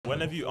When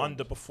have you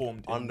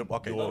underperformed in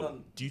your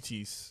No.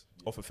 duties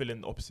of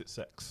fulfilling the opposite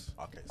sex?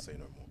 Okay, say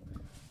no more.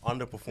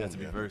 Underperformed. You have to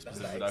be very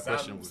specific with that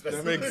exam question.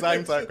 Them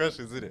exam type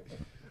questions, isn't it?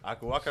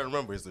 What I can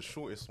remember is the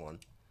shortest one,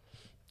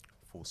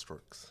 4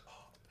 strokes.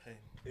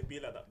 It be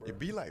like that, bro. It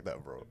be like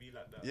that, bro. It be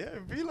like that. Yeah,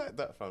 it be like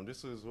that, fam.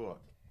 This was what?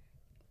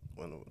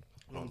 Long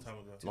time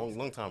ago.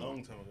 Long time ago.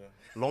 Long time ago.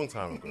 Long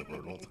time ago, bro.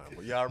 Long time.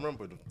 But yeah, I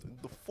remember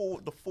the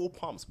four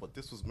pumps, but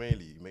this was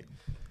mainly What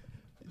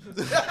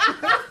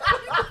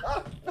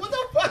the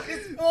fuck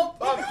is 4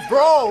 pumps?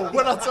 bro.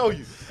 When I tell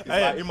you, it's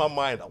Hey. like in my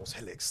mind, I was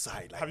hella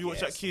excited. Like, Have you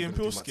watched yes, that Key I'm and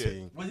gonna Peele do my skit?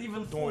 thing. Was it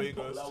even Don't worry, it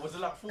goes. Was it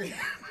like 4?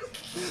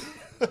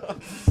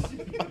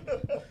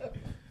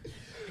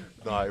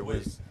 No, it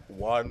was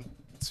 1,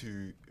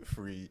 2,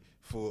 3,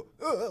 4.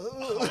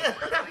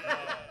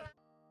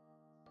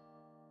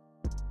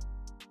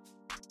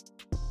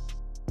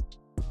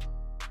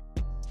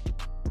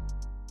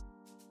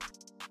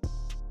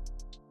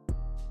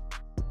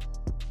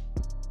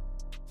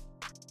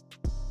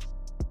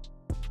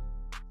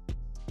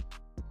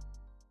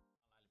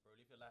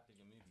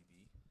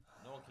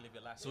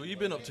 So what you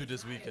been up to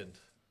this weekend?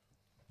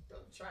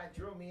 Don't try and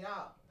drill me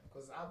out,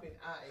 because I've been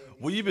out here.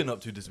 What you been up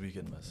to this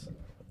weekend, Mas?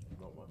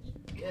 Not much.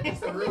 Yeah,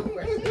 that's a real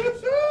question.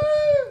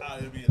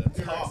 I'll be in a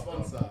Direct top.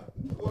 sponsor.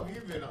 What have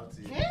you been up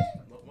to?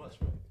 Not much,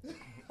 man.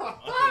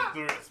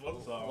 Direct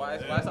sponsor. Why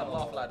is that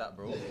laugh like that,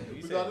 bro? What you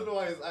Because I saying? don't know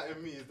why it's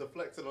at me. It's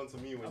deflecting onto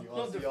me when I'm you not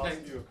ask you a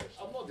deflecting. question.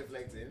 I'm not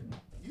deflecting.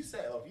 You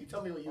set it up. You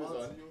tell me what you was on,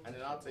 Answer your- and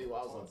then I'll tell you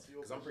what I was on. answer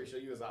your Because I'm pretty sure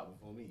you was out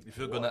before me. If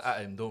you're gonna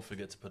at him, don't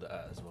forget to put the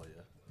at as well,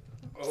 yeah?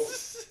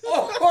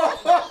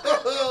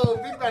 Oh,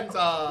 big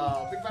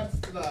banter. Big banter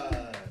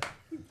tonight.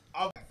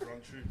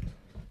 Run true.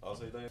 I'll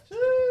say that.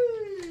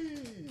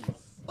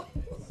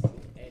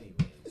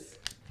 Anyways,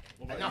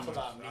 What enough you,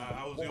 about me.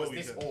 How was What your was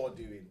this weekend? all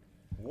doing?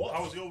 What?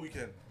 How was your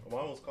weekend?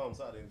 Mine was calm.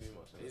 Saturday didn't do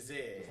much. Is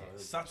it?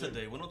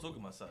 Saturday, we're not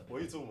talking about Saturday.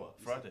 What are you talking about?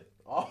 Friday.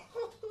 Oh.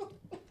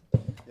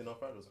 You know,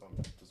 Friday was calm.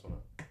 Just one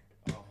out.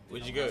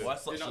 Where'd you go? Why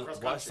such not the, cross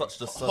why country. such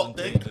the Hot southern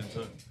day. thing in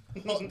tone?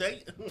 Hot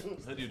date.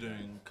 I heard you're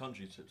doing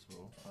country trips,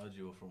 bro. I heard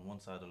you were from one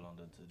side of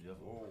London to the other.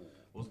 Oh.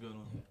 What's going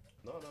on here?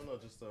 No.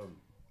 Just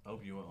I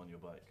hope you weren't on your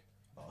bike.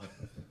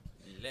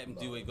 Let him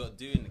do what he got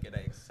to do and get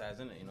that exercise,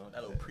 innit? You know,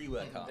 that little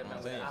pre-workout. You know what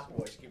I'm saying? Apple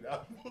Watch, keep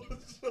that.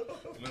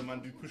 You know, man,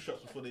 do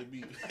push-ups before they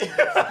beat.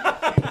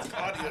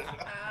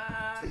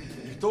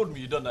 You told me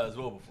you done that as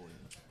well before.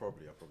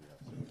 probably. I probably have.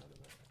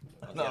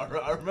 I don't know.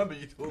 No, I remember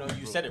you told No, me.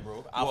 you bro. said it,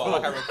 bro. I feel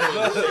like I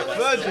recorded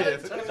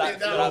it.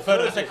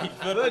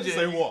 Third year.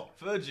 Say what?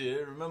 Third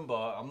year, remember,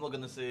 I'm not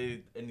going to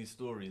say any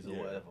stories or Yeah.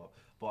 whatever,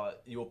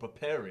 but you're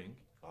preparing,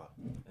 Ah.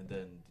 and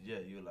then, yeah,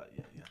 you're like,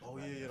 yeah. Oh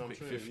like, yeah, I'm quick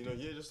sure. 50. You know,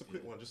 yeah, just a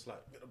quick one, just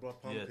like get the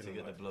blood pumping. Yeah, to and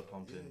get the like- blood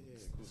pumping, Yeah,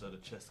 cool. so the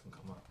chest can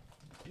come out.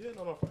 Yeah,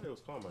 no, Friday was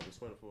calm, man. Just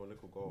went for a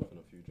little golf and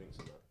a few drinks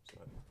and that. It's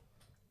like,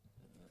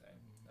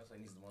 That's why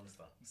he needs the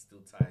monster. He's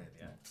still tired,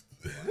 yeah?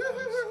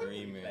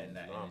 Screaming. Betting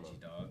that Nah, energy,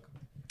 man. dog.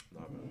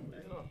 nah, man.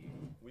 Hey. No,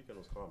 weekend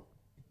was calm.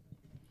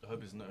 I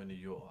hope it's not only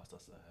your ass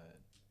that's ahead.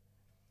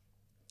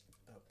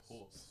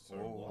 Pause.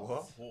 Oh,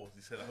 what? Pause.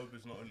 He said, I hope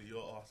it's not only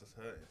your ass that's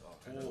hurting.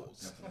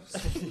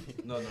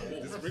 Pause. No.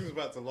 This brings me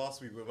back to last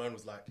week where man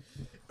was like,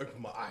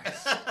 open my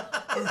eyes.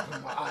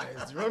 Open my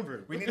eyes. Do you remember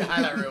it? We need a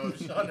highlight reel of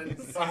Sean and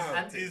his Fam,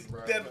 antics, He's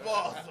bro. dead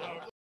fast.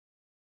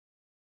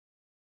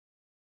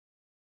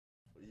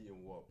 Eating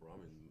what, bro?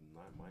 I'm in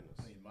 9 minus.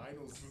 I mean,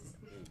 mine was...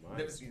 Minus,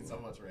 Never seen so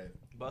bro. much red.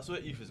 But I swear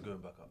ETH is going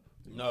back up.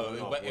 No,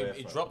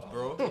 it dropped,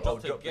 bro. It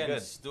dropped again,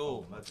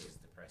 still. It's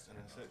depressing.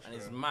 And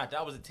it's mad.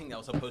 That was the thing that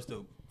was supposed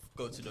to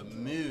go to the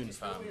moon, It's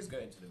fam. always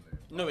going to the moon.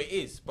 No, it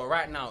is. But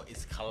right now,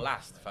 it's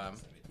collapsed, fam.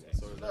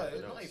 So No,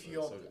 not if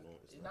you're...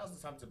 It's not. Now's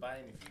the time to buy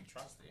in if you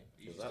trust it.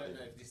 You just don't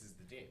Exactly. know if this is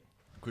the dip.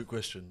 Quick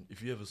question: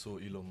 if you ever saw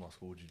Elon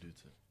Musk, what would you do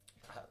to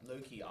him?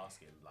 Low-key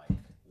asking, like,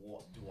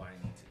 what do I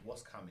need to...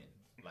 What's coming?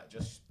 Like,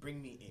 just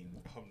bring me in.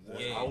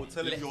 Yeah. I will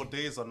tell him your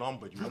days are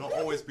numbered. You will not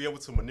always be able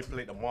to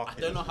manipulate the market. I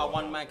don't know how as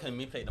one well. man can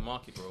manipulate the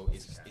market, bro.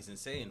 It's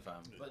insane,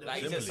 fam. But Like,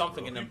 he simply, says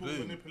something bro. and then People boom.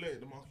 manipulate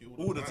the market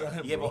All the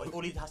time, Yeah, bro. but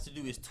all he has to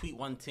do is tweet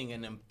one thing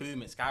and then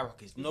boom, it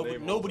skyrockets. name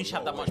Nobody was should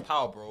have that low, much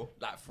power, bro.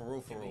 Like, for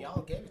real, for But real.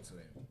 y'all gave it to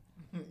him.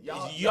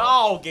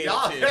 Y'all gave it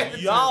to him.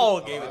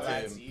 Y'all gave it I to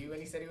lied him. to you when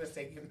he said he was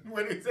taking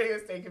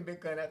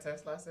Bitcoin at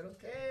Tesla. I said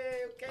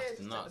okay,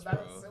 just nuts, check the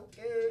balance, bro.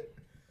 okay.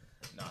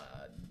 Nah,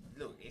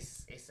 look,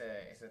 it's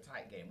a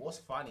tight game. What's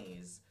funny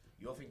is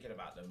you're thinking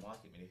about the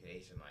market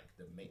manipulation, like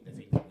the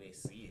things that we're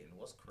seeing.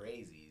 What's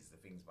crazy is the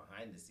things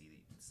behind the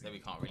scenes That we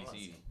can't really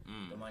see.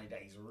 The money that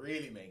he's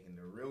really making,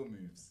 the real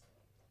moves.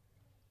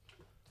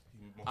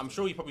 I'm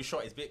sure he probably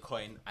shot his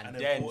Bitcoin and, And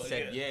then then bought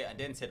said,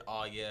 again.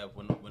 oh yeah,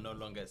 we're no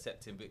longer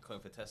accepting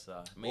Bitcoin for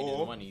Tesla. Made Or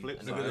his money. flip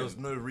and side. Nigga, then- there was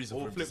no reason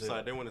for Or him flip to say side,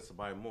 that. they wanted to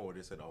buy more.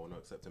 They said, "Oh, we're not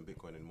accepting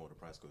Bitcoin anymore. The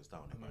price goes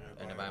down."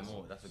 and they buy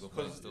more. That's a good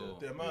point Because still.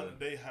 the amount that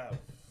they have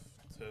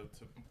to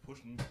push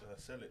and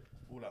sell it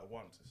all at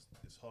once,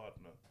 it's hard.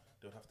 No,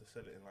 they'll have to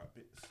sell it in like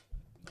bits.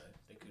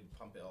 They could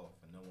pump it off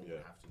and no one Yeah.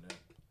 would have to know.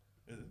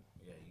 Is it?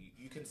 Yeah,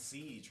 you can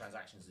see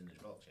transactions in the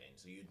blockchain,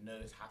 so you'd know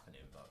it's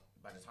happening, but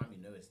by the time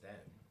you know it's them,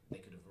 they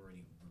could have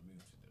already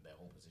removed the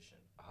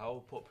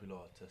How popular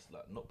are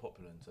Tesla? Not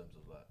popular in terms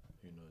of like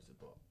who knows it,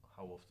 but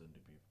how often do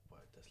people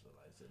buy Tesla?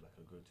 Like, is it like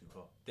a go-to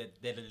car?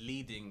 They're the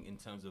leading in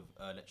terms of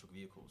electric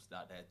vehicles.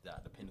 They're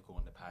the pinnacle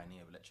and the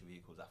pioneer of electric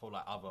vehicles. I feel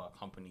like other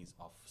companies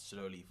are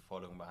slowly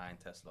following behind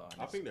Tesla.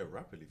 I think they're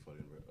rapidly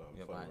following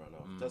right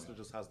now. Tesla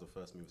just has the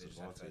first mover's They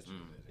just have advantage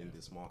first movers, in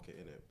this market,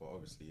 innit? But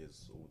obviously,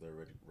 it's all the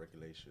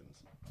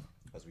regulations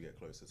as we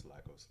get closer to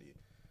like obviously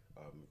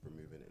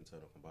removing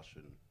internal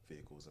combustion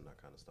vehicles and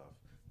that kind of stuff.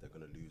 They're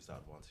going to lose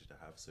that advantage they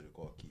have, so they've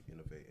got to keep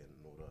innovating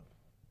in order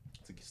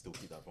to still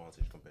keep that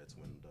advantage compared to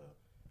when the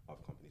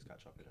other companies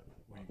catch up in it.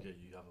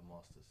 You have a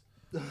master's.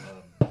 Please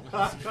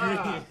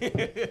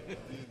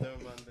don't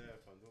man there,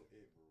 fam. Don't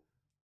eat, bro.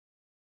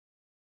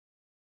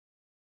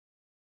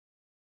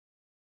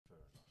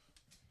 Fair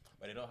enough.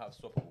 But they don't have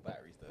swappable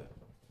batteries though,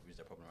 which is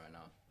their problem right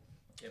now.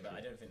 Yeah, but I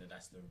don't think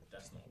that's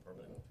not a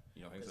problem.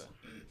 You don't think so?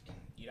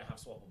 You don't have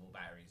swappable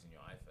batteries in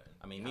your iPhone.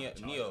 I mean, You have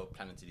a Neo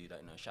planning to do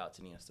that. You know, shout out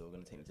to Neo. Still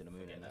going to take me to the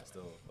moon and that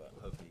still, but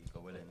hopefully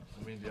God willing.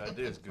 I mean, the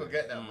idea is good.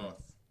 Forget that,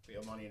 Ross. Put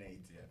your money in an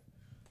ETF.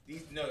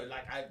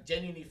 I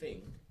genuinely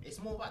think it's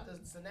more about the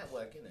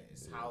network, innit?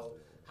 It's how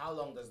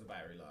long does the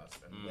battery last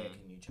and where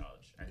can you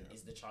charge? And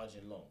is the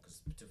charging long?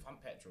 Because to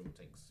pump petrol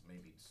takes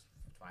maybe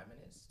 5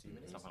 minutes, 2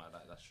 minutes. Something like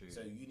that. That's true.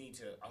 So you need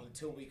to,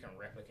 until we can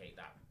replicate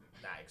that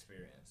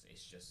experience,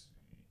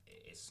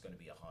 it's going to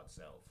be a hard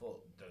sell for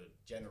the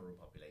general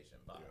population.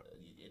 But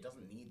it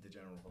doesn't need the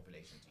general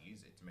population to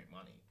use it to make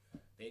money.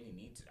 They only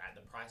need to, at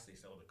the price they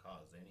sell the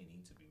cars, they only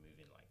need to be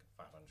moving like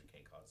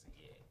 500k cars a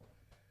year,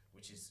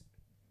 which is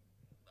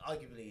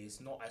arguably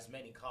it's not as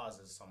many cars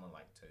as someone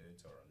like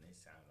Toyota or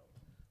Nissan or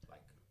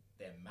like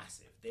they're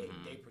massive. They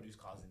produce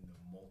cars in the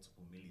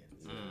multiple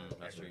millions.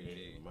 That's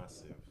really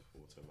Massive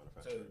auto So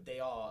manufacturer.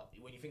 they are,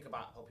 when you think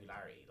about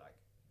popularity, like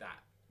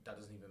that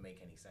doesn't even make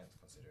any sense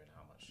considering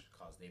how much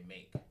cars they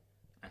make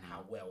and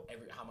how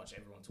much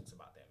everyone talks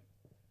about them.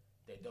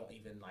 They don't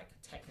even like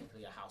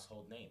technically a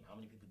household name. How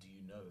many people do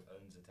you know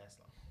owns a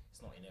Tesla? It's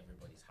not in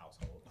everybody's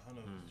household. I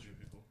know 2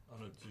 people. I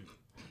know 2.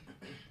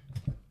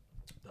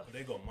 But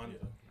they got money.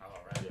 Oh,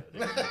 right.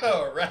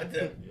 Oh, right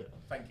then. Yeah.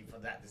 Thank you for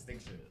that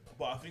distinction.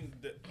 But I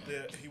think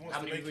that he wants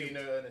How to many make people you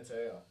it know own a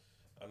Toyota?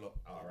 a lot.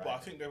 Oh, But I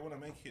right. think they want to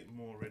make it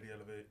more ready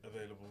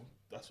available.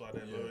 That's why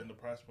they're lowering the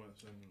price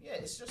points and Yeah,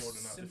 it's just rolling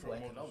out simple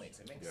different economics.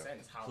 It makes Yeah.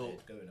 sense how So,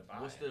 they're going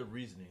about What's it. their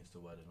reasoning as to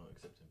why they're not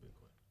accepting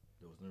Bitcoin?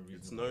 There was no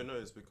reason.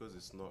 It's because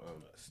it's not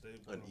models.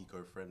 Stable. an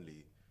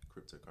eco-friendly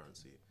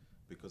cryptocurrency.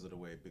 Because of the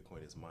way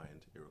Bitcoin is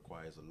mined, it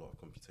requires a lot of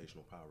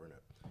computational power in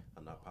it,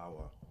 and that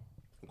power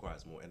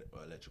requires more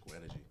electrical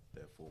energy.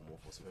 Therefore, more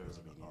fossil fuels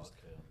are being used.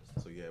 Okay, I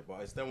understand. So yeah,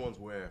 but it's them ones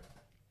where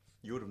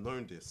you would have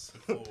known this.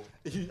 Before.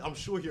 I'm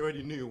sure he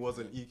already knew it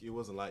wasn't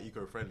like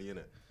eco-friendly in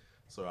it.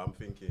 So I'm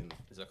thinking,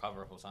 It's a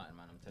cover up or something,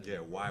 man. I'm telling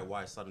yeah, you.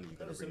 why suddenly you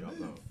gonna It's bring a it up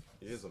now? move.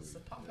 It is a It's a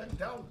move. pump and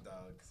down,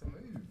 dog. It's a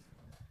move.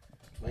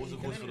 What was the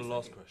You cause can for the only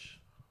last say- crash?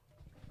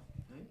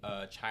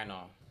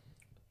 China.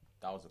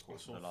 That was the I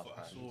cause saw, for the last I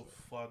crash. saw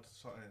FUD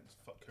something.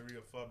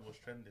 Korea FUD was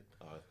trending.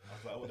 Uh, I was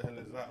like, what the hell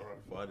is that,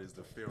 right? What is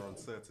the fear,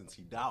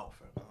 uncertainty, doubt,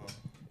 fam?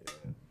 Yeah.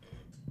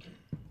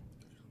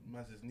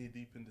 Maz is knee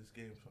deep in this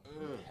game.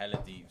 Fam. Hella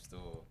deep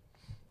still.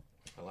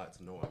 I like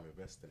to know what I'm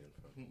investing in,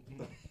 fam.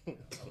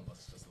 All of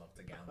us just love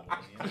to gamble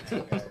on the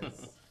internet,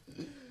 guys.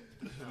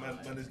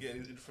 Man is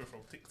getting his info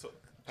from TikTok.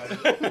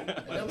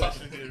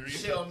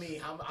 Shit on me.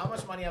 How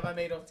much money have I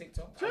made off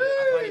TikTok?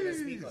 I can't even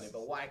speak on it.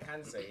 But what I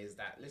can say is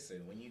that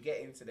listen, when you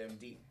get into them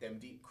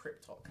deep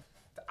crypto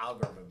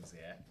algorithms,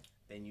 yeah,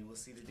 then you will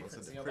see the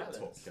difference in your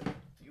balance.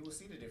 You will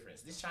see the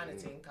difference. This China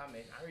thing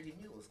coming, I already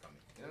knew it was coming.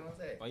 You know what I'm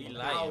saying? Why you The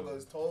lying?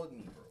 Algos told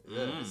me, bro.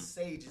 The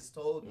sages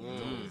told me. They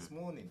told me this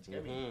morning. Do you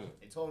get me?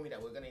 They told me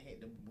that we're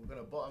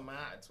gonna bottom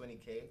out at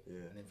 20k, Yeah.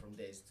 and then from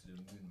there it's to the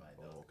moon, my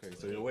dog. Oh, okay,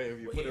 so in a way, if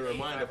you We're put a hitting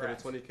reminder for the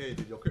 85 20k,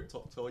 did your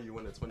crypto tell you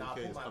when the 20k Now I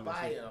is put my coming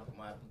buy to? in, I put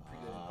my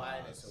preload buy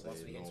in it, so once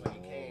say we hit no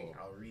 20k, more.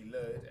 I'll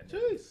reload and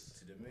then Jeez.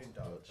 to the moon,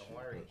 dog. Got Don't you,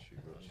 worry.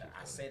 got you.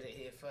 I said it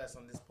here first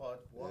on this pod.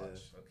 Watch,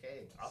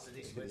 okay? After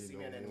this, you won't see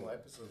me on any more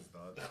episodes,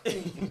 dog.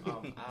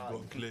 I'm out.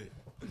 Gone clear.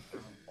 I'm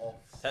off.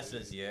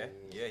 Teslas, yeah.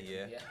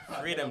 Yeah.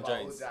 I Freedom don't know about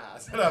all joints. that. I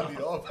said I'll be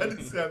off. I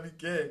didn't say I'll be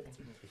kicked.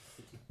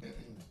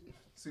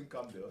 Soon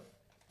come, though.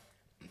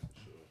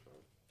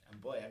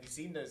 And boy, have you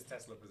seen those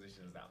Tesla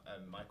positions that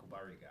Michael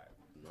Burry guy?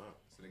 Nah.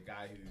 So the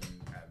guy who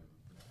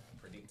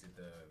predicted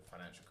the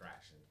financial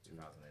crash in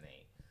 2008,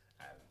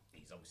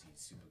 he's obviously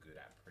super good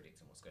at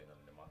predicting what's going on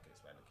in the markets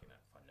by looking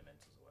at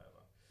fundamentals or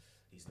whatever.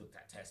 He's looked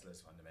at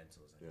Tesla's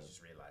fundamentals and he's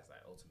just realized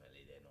that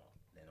ultimately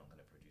they're not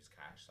going to produce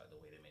cash like the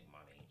way they make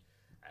money.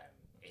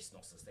 It's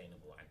not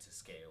sustainable, and to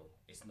scale,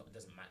 it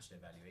doesn't match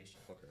their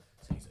valuation. Okay.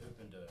 So he's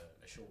opened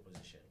a short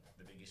position,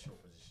 the biggest short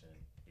position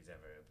he's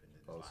ever opened in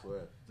his I life.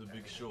 swear. The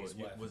Big It's Short.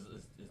 worth-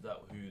 Is that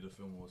who the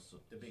film was?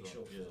 The Big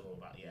Short was all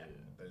about,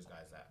 those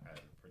guys that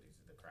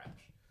predicted the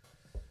crash.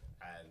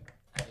 And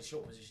his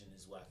short position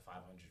is worth $500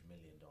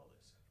 million.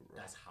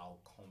 That's how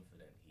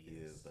confident he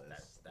is.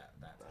 That's Tesla's kinda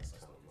mad. value.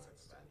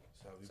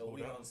 So So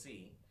we don't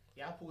see.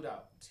 Yeah, I pulled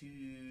out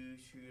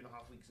 2.5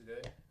 weeks ago,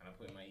 and I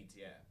put in my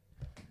ETF.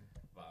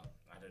 But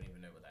I don't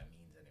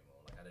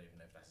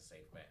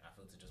safe bet. I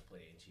feel to just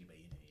put it in cheaper,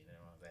 you know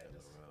what I'm saying?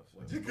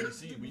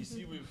 But you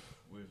see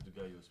with the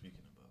guy you're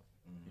speaking about,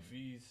 if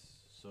he's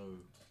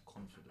so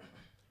confident,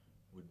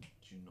 would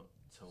you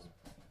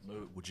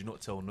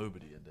not tell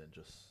nobody and then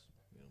just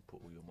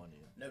put all your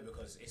money in? No,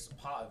 because it's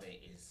part of it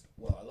is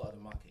a lot of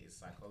the market is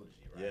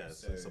psychology, right? Yeah,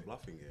 so it's a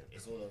bluffing game.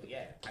 It's all of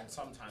and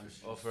sometimes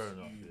fair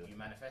enough, you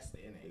manifest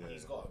it, innit? Yeah.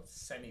 He's got a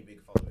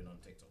semi-big following on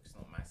TikTok. It's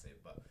not massive,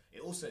 but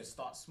it also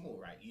starts small,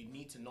 right? You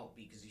need to not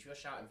be, because if you're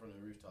shouting from the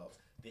rooftops,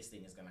 this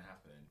thing is gonna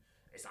happen.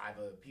 It's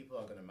either people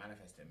are gonna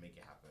manifest it and make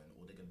it happen,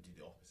 or they're gonna do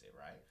the opposite,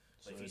 right?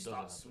 So But if you it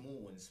start doesn't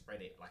small and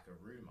spread it like a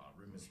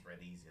rumors spread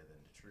easier than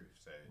the truth.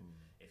 So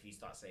if you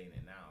start saying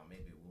it now,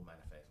 maybe it will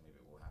manifest, maybe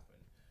it will happen.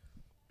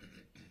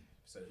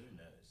 So who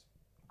knows?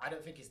 I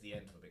don't think it's the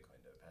end for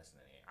Bitcoin though,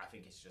 personally. I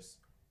think it's just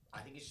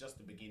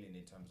the beginning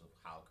in terms of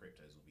how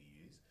cryptos will be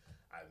used.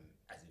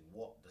 As in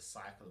what the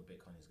cycle of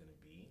Bitcoin is going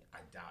to be,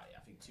 I doubt it.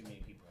 I think too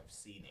many people have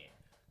seen it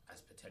as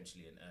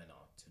potentially an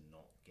earner to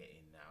not get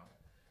in now.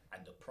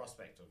 And the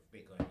prospect of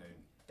Bitcoin going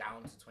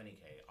down to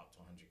 20k, up to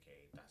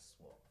 100k, that's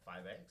what,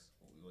 5x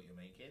what you're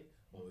making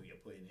or what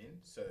you're putting in.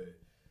 So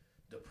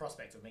the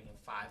prospect of making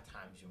 5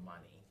 times your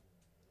money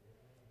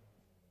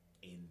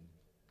in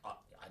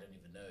I don't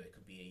even know. It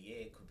could be a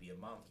year, it could be a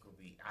month, it could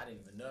be, I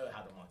don't even know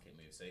how the market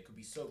moves. So it could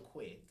be so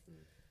quick.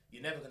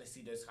 You're never going to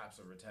see those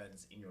types of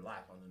returns in your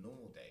life on a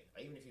normal day.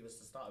 Even if you was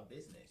to start a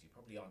business, you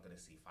probably aren't going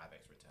to see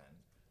 5x return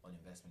on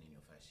investment in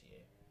your first year.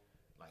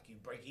 Like you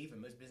break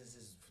even, most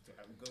businesses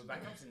go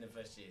bankrupt in the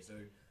first year. So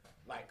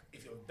like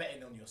if you're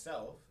betting on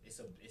yourself, it's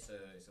a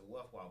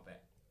worthwhile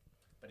bet.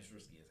 But it's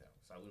risky as hell.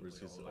 So I wouldn't put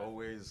your whole life.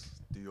 Always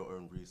do your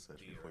own research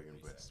before you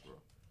invest, bro.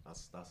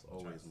 That's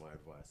always my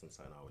advice and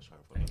something I was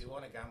trying for. If you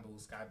want to gamble,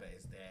 Skybet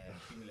is there,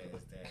 Accumulate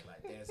is there.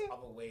 Like there's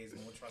other ways,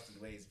 more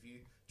trusted ways. If you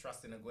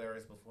trust in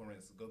Aguero's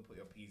performance, go put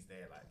your P's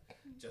there. Like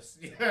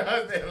just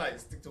like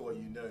stick to what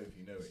you know if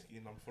you know it.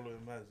 I'm following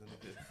Maz and a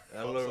bit.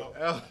 Hello.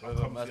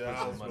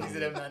 These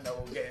are the men that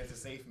will get into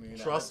Safe Moon.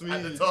 Trust me.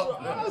 At the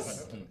top.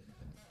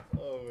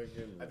 Oh my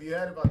goodness. Have you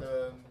heard about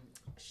the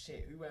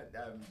shit? Who went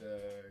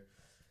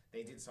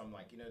they did some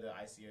like the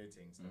ICO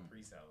things, the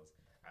pre-sales,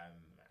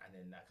 and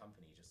then that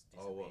company just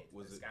disappeared. Oh, what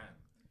was it? Scam.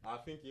 I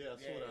think I saw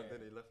that. Yeah. Then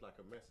they left like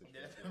a message. They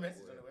left a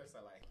message on the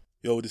website like.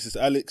 Yo, this is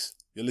Alex.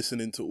 You're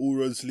listening to All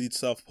Roads Lead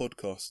South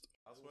podcast.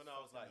 That's when I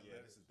was like, yeah,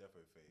 this is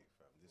definitely fake,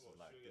 fam. This is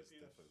like, this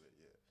definitely,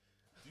 yeah.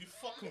 Do you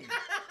fuck me?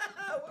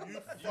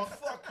 you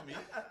fuck me?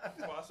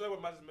 Well, I swear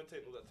when Maz is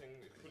meditating all that thing,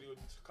 it probably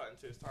would cut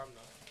into his time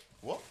now.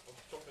 What? I'm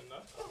stopping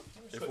that.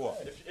 If what?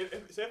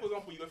 If say for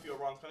example you go for your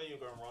runs, I know you're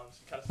going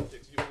runs,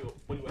 calisthenics, you do your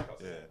body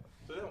workouts. Yeah.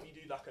 So then you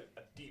do like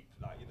a deep,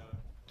 like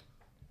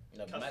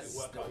Maz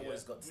workout.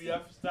 always got We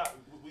have that.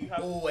 We have.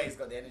 always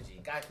got the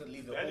energy. Guy could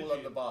leave it The all on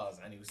energy. the bars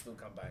and he would still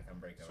come back and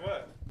break it.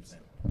 Swear.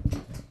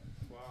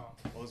 Wow.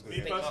 Always Me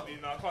personally,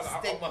 no, I can't.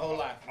 Stick my whole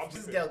life. I'm If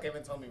this just girl came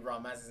and told me,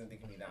 "Ron, Maz isn't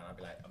thinking me down," I'd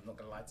be like, "I'm not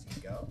gonna lie to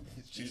you, girl.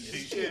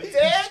 She's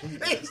dead. She's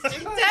dead."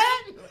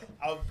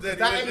 I'm dead.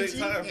 That energy,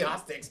 he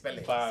has to expel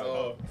it. Fam.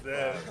 So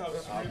There.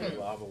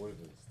 I'm a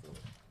wizard still.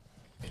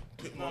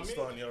 Put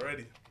monster on you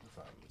already.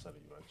 Fam, I'm telling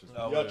you, man. Just,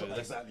 Wait,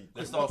 exactly.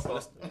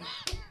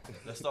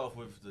 Let's start off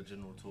with the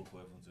general talk.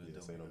 Where everyone's doing. Yeah,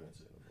 say no more.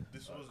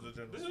 This was the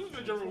general. This is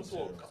the general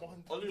talk.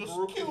 Oliver Just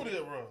Rookwood, killed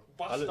it, bro.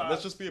 Bastard.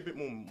 Let's just be a bit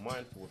more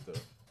mindful of the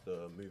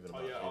moving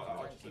about. yeah,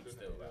 I'll I'll keep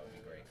still. That would be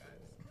great,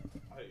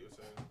 guys. I hate you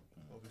saying.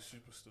 I'll be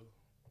super still.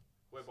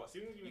 Wait, but see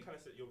when you kind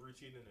of set your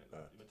routine in it,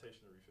 like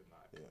meditation and everything.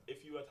 Like,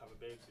 if you were to have a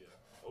baby,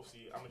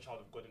 obviously I'm a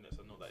child of God in it,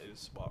 so I know that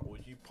is. But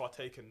would you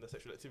partake in the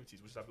sexual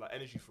activities, which have like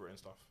energy for it and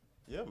stuff?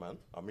 Yeah, man.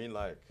 I mean,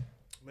 like.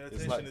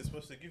 Meditation is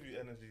supposed to give you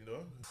energy,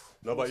 though.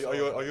 No, but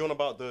are you on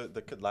about the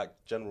like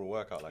general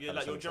workout, like Yeah,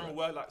 like your general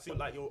work, like see,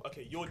 like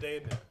your day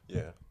in there.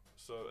 Yeah.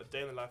 So a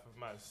day in the life of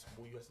Maz,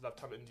 well, you have to have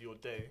time into your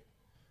day.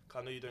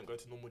 'Cause I know you don't go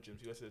to normal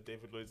gyms. You go to the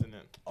David Lloyd's, in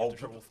it. You have to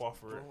travel far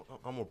for it. Bro,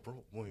 I'm a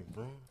broke boy,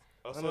 bro.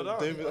 Oh, I so don't that.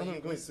 David. I don't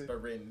go to.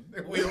 Whispering.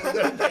 We all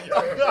know that you're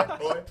a bad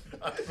boy.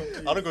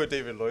 I don't go to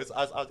David Lloyd's.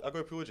 I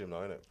go Pure Gym now,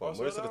 innit? But Oh,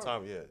 so most of the that.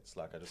 time, yeah, it's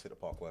like I just hit the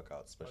park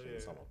workouts, especially in the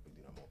yeah. summer.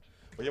 More.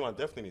 But yeah, man,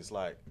 definitely, it's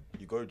like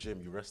you go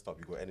gym, you rest up,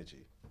 you got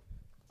energy.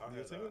 I You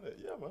heard know what I'm that. saying,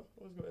 innit? Yeah, man,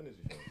 always got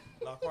energy. Fam.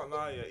 Nah, I can't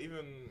lie. Yeah,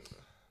 even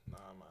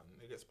nah, man.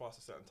 It gets past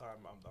a certain time,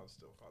 I'm done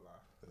still. Can't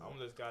lie. I'm one of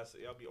those guys.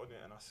 I'll be on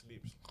it and I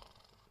sleep. You know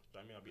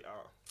what I mean? I'll be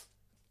out.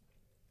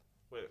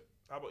 Wait,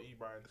 how about you,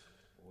 Brian?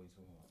 What are you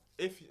talking about?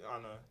 If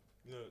I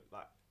know,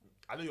 like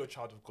I know you're a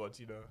child of God.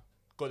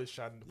 God is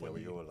shining upon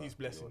we you. all are. He's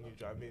We blessing all you. are. Do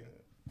you know what I mean?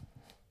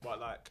 But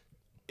like,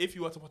 if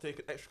you were to partake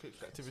in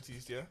extracurricular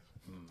activities,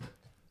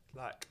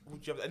 like,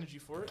 would you have the energy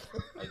for it?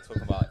 Are you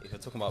talking about if you're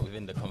talking about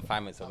within the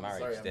confinements of I'm marriage?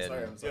 sorry, I'm then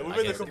sorry, I'm sorry. Yeah, I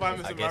within the guess-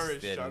 confinements I of guess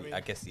marriage. Do you know then- what I mean?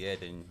 I guess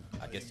then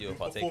I guess you're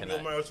perform partaking your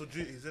that. marital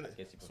duties, innit? I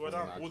guess you Swear perform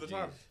down your all the duties.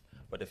 time.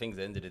 But the thing is, at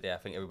the end of the day, I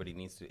think everybody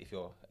needs to, if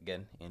you're,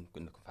 again, in the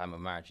confinement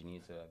of marriage, you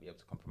need to be able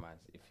to compromise.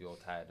 If you're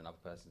tired and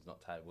another person's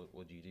not tired,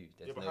 what do you do?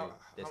 There's Yeah, but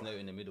there's how- no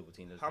in the middle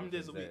between those How two many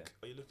days a things there. week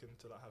are you looking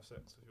to like have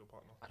sex with your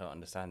partner? I don't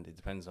understand. It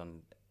depends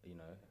on,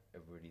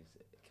 everybody's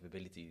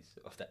capabilities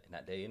of that in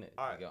that day, innit?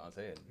 Alright. You get what I'm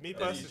saying? Me He's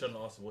personally, trying to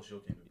ask what's your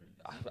capability.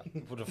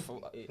 What the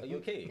fuck? Are you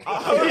okay? No.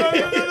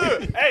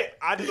 Hey,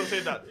 I did not say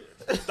that.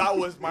 That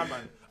was my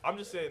man. I'm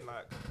just saying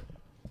like,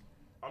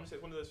 one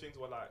of those things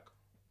where like,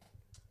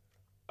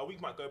 a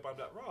week might go by and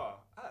be like, rah,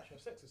 I actually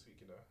have sex this week,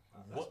 you know.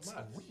 What's That's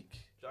mad. a week? Do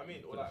you know what I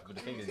mean? Or like, But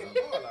the thing is, rah, like,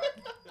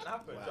 it didn't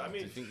happen. Do you know what I do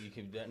mean? you think you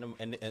can?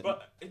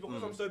 But it's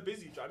because I'm so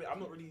busy. Do you know what I mean? I'm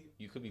not really.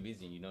 You could be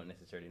busy and you don't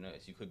necessarily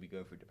notice. You could be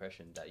going through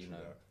depression that you know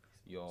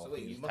your So wait,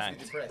 thing you is must be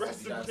tanked.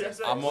 depressed. if you don't have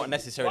sex. I'm not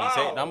necessarily Wow.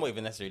 saying. I'm not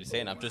even necessarily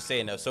saying. I'm just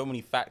saying there's so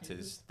many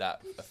factors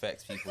that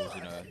affects people's,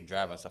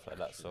 drive and stuff like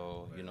that.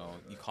 So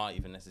you can't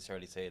even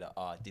necessarily say that.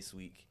 This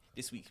week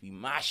we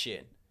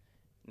mashing.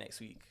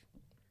 Next week,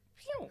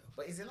 phew.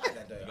 But is it like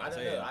that though? You I gotta don't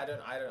say know. it.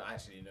 I don't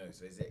actually know.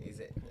 So is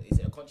it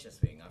a conscious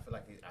thing? I feel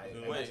like I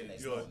imagine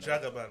it's You're a not, no.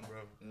 Jagger man,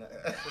 bro. No.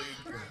 So you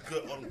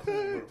get on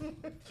call, bro.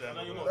 I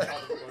know you're Jagger not man. a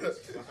child of God. Like,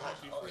 I'm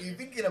actually Are free. you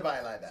thinking about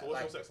it like that? So what's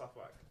Like, your sex life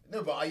like?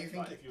 no, but are you Like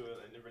thinking? if you're in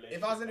a relationship.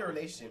 If I was in a like,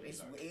 relationship, what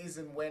would it you like? is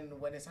and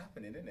when it's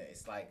happening, isn't it?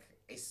 It's like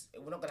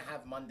we're not gonna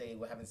have Monday.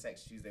 We're having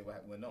sex Tuesday.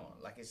 We're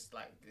not. Like it's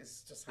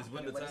just It's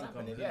when happening the when it's time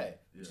happening. comes, Yeah, innit?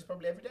 which is Yeah.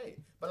 probably every day.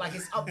 But like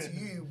it's up to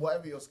you,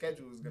 whatever your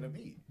schedule is gonna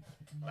be.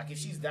 Like if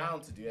she's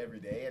down to do every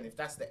day, and if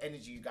that's the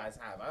energy you guys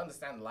have, I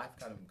understand life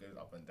kind of goes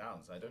up and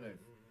down. So I don't know.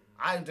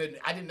 I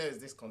didn't know it's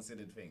this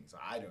considered thing, so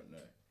I don't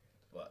know.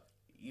 But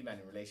you man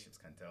in relationships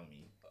can tell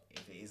me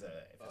if it's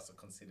a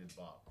considered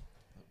bar.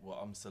 Well,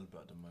 I'm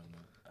celibate at the moment,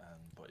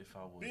 but if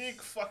I was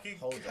Big fucking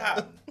Hold cat.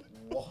 on.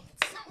 What?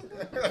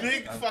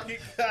 Big fucking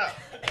cat.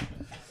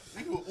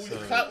 You So,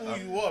 cat all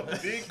you want.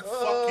 Big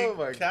Oh fucking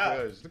my cat.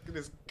 gosh, look at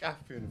this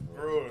gapping, bro.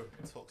 Bro,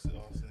 toxic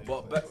ass.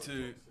 But back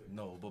to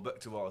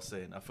what I was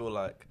saying. I feel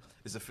like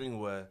it's a thing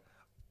where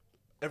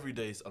every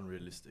day is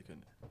unrealistic,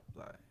 and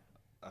like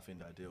I think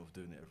the idea of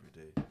doing it every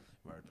day,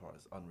 married part,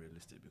 is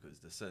unrealistic because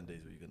there's certain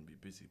days where you're gonna be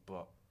busy.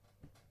 But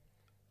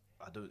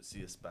I don't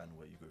see a span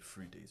where you go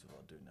 3 days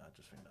without doing it. I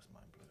just think that's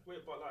mind blowing.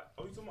 Wait, but like,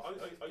 are you talking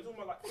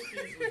about like quickies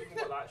or are you talking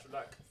about like actual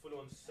like full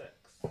on sex?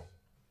 Do you know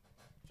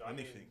what I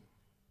mean? Anything.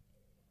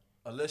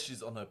 Unless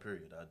she's on her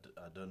period, I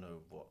don't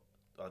know what.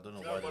 I don't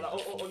know No, why. but they like,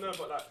 just no,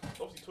 but like,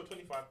 obviously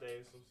 25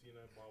 days, obviously,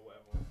 bar,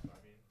 whatever, you know what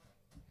I mean?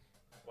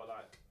 But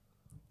like,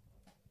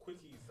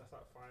 quickies, that's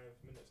like 5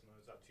 minutes, no?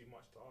 Is that too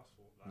much to ask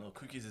for? Like, No,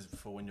 cookies is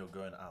for when you're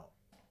going out.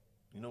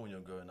 You know when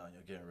you're going out,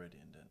 you're getting ready,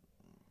 and then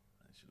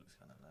she looks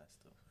kind of nice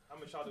still.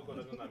 I'm a child of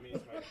God, I don't know what that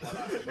means, mate.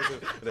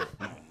 But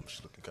like,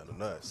 She's looking kind of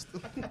nice.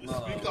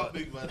 Speak up,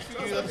 big man. Speak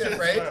Don't up, be shit,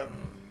 afraid. man.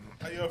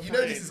 Are you afraid? You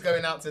know this is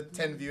going out to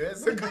 10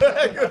 viewers. Hey,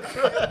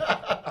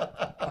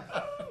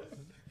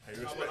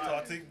 respect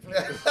our thing. no,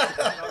 like,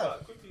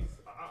 quickies,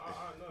 I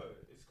don't know.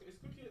 Is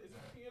quickie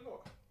a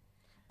lot?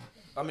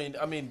 I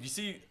mean, you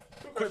see,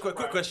 quick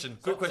question.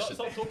 Stop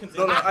talking to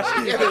No, me.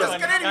 actually, Yeah,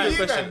 it's gonna be quick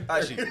you, question. man.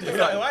 Actually,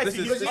 Why this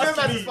is he- is you know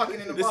man's fucking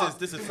in the bar.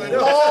 this is for.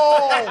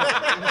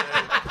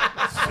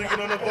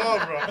 Swinging on the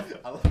bar, bro.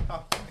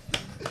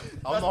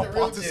 I'm That's not the real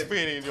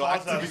participating in your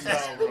How's that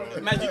activities. sound, bro?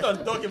 Man, you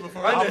done talking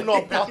before. I'm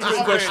not Quick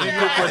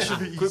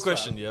participating. quick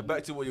question. Yeah,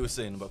 back to what you were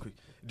saying about quick.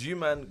 Do you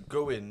man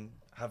go in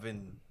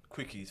having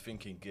quickies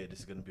thinking, yeah, this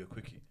is gonna be a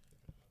quickie?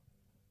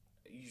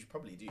 You should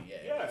probably do, yeah.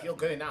 Yeah. If you're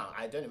going out,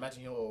 I don't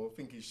imagine you're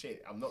thinking,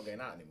 shit, I'm not going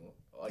out anymore.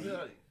 Are you?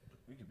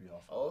 we could be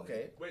half. Oh,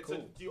 okay. Wait, cool.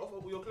 so do you offer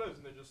all your clothes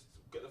and then just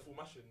get the full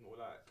mashing or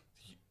like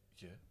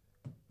Yeah.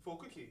 for a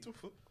quickie?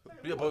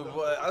 Yeah, but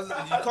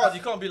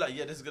you can't be like,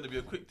 yeah, this is gonna be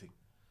a quick thing.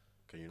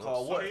 Can you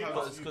Carl, not? what?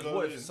 Sometimes Because you go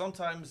what if in,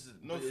 sometimes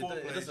No it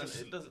foreplay,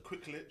 doesn't just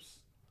quick lips.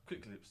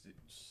 quick lips.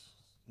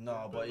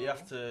 No, but you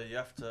have to you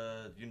have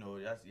to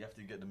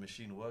get the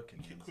machine working.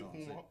 Quick you know what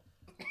I'm warm saying? up.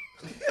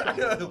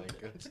 Oh my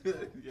god.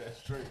 Yeah,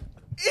 straight.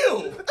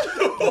 Oh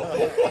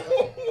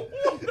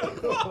my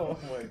god.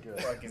 What the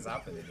fuck is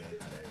happening here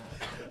today?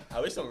 I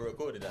wish someone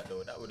recorded that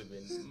though. That would have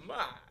been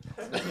mad.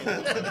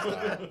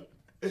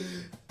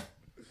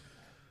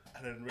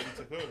 And then ready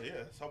to go.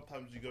 Yeah,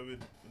 sometimes you go in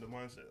with the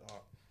mindset,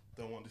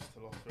 don't want this to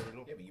last very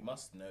long. Yeah, but you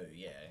must know,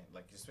 yeah.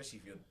 Like, especially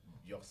if you're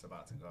just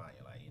about to go out,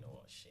 you're like, you know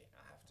what, shit,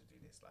 I have to do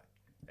this. Like,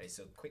 it's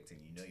a quick thing.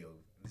 You know,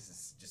 this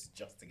is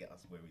just to get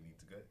us where we need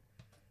to go.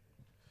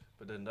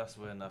 But then that's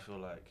when I feel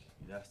like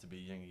it has to be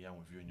yin and yang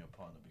with you and your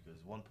partner, because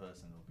one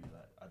person will be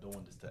like, I don't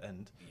want this to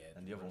end, Yeah.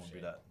 and the other one will be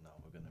rush it. like, no,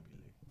 we're gonna be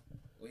late.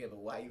 Well, yeah, but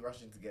why are you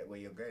rushing to get where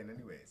you're going,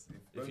 anyways?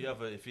 If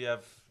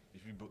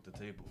you book the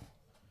table,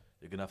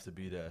 you're gonna have to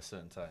be there at a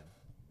certain time.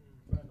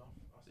 Fair enough.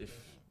 If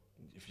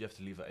you have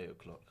to leave at 8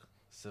 o'clock,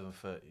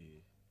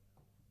 7:30,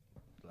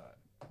 like,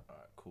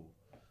 alright, cool.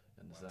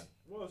 You understand?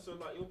 Well, so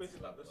like you're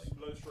basically like the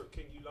slow stroke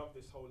king. You love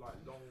this whole like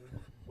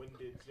long-winded.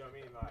 Do you know what I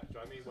mean? Like, do you know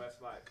what I mean? Where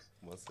it's like,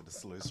 What's the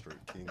slow stroke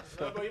king?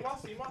 no, but you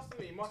must like, do you know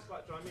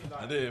what I mean?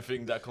 Like, I didn't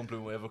think that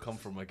compliment would ever come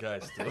from a guy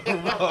still. like, do you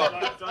know what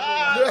I mean?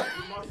 Like,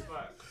 you must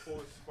like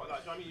pause, but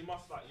like, do you know what I mean? You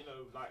must like,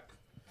 like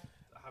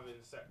having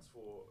sex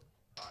for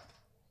like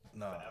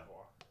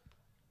forever.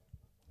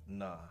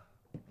 Nah.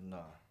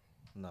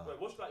 Wait,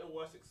 what's like your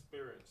worst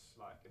experience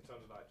like in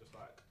terms of like just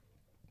like,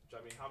 do you know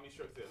what I mean? How many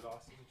strokes did it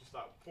last? Is it just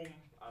like boom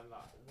and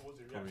like what was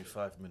your Probably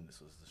reaction? 5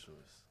 minutes was the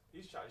shortest.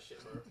 He's chatting shit,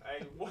 bro.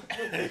 Hey, what?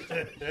 Wait.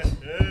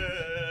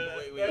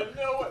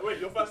 No, wait.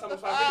 Your first time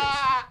was 5 minutes.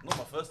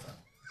 first time.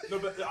 No,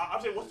 but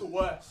I'm saying, what's the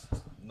worst?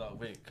 No,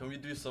 wait. Can we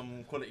do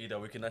some quality that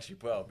we can actually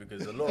put out?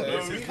 Because a lot of No,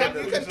 this we is can't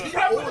You do can this. keep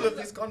all of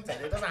this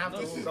content. It doesn't have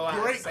to all go out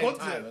at Great the same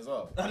content. time as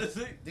well. That's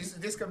it.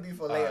 This can be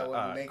for later when we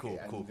Alright, make cool, it,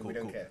 and cool, we cool,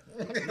 don't cool.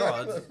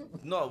 care.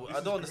 No, I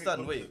is don't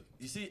understand. great Wait,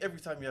 you see, every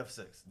time you have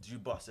sex, do you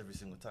bust every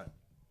single time?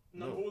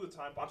 No, No. all the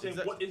time. But I'm saying,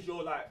 Exactly. what is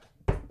your like?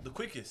 The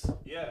quickest.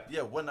 Yeah.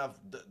 Yeah, when the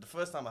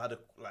first time I had a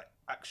like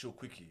actual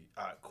quickie.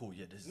 Alright, cool.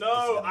 Yeah, this. No,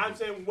 this is gonna I'm be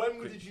saying, when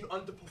quick. did you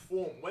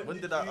underperform? When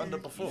did I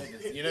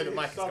underperform? You know the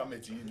mic is coming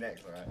to you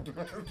next, right?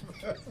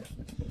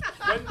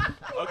 When,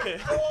 okay.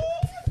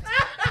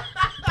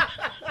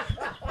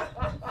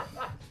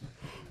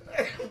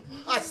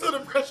 I saw the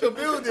pressure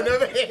building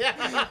over here.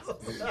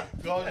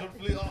 Go on,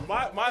 complete answer.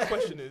 My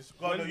question is,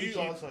 Go on, when no, did you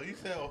you? answer. You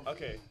say off.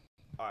 Okay.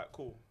 All right.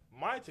 Cool.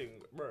 My thing,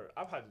 bro.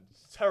 I've had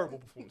terrible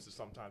performances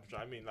sometimes. Do you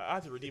know what I mean? Like I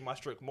had to redeem my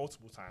streak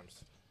multiple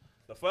times.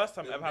 The first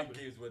time it ever happened,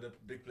 games where the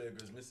big player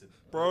goes missing.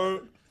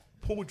 bro.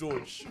 Paul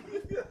George,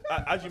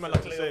 as you might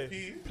like to Player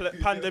say, P.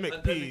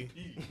 pandemic P,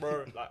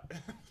 bro. Like,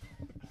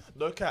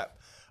 no cap.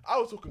 I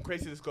was talking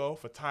crazy to this girl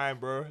for time,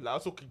 bro. Like I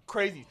was talking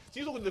crazy. She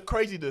was talking the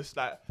craziness,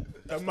 like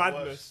the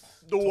madness,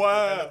 the Hella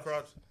worst,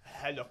 crowd.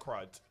 hella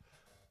crud.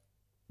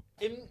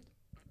 In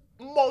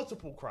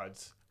multiple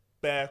cruds,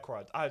 bare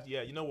crud.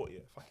 Yeah, you know what? Yeah,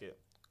 fuck it.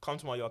 Come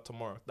to my yard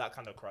tomorrow. That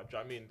kind of crud. Do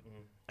you know what I mean?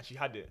 And she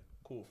had it.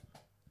 Cool.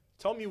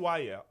 Tell me why,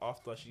 yeah,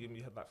 after she gave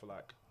me head back for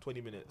like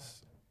 20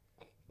 minutes.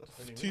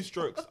 2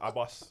 strokes, I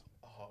bust.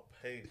 Oh,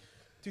 pain.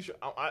 2 strokes.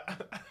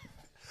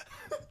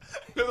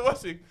 Because the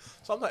worst thing,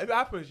 sometimes if it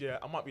happens, yeah,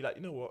 I might be like,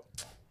 you know what?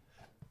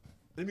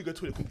 Let me go to the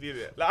toilet quickly,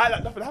 innit?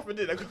 Like, nothing happened,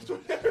 did I go to the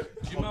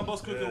toilet? Do you mind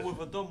bust cooking with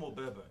a dumb or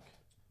bareback?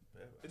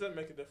 It doesn't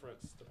make a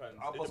difference. Depends.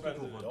 I It bust depends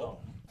cooking with a on dumb.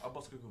 I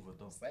bust cooking with a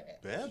dumb. What's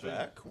that?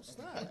 Bareback? What's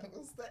that?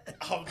 What's that?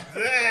 I'm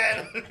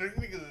dead.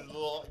 Niggas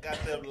is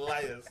goddamn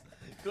liars.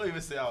 You can't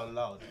even say out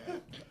loud.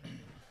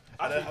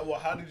 And then,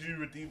 how did you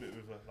redeem it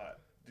with her? Like,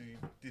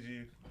 did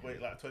you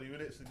wait like 20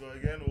 minutes to go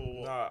again,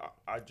 or what? Nah,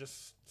 I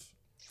just.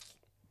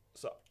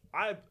 So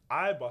I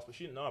bust, but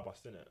she didn't know I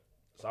bust in it.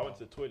 So I went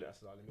to the toilet. I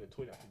said, "Let me go to the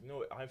toilet." I said, "You know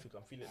what? I don't think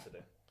I'm feeling it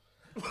today."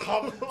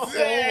 I'm dead. Oh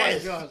my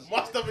gosh.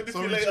 Must have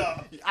been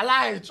later. I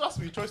lied. Trust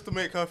me. He tries to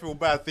make her feel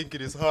bad,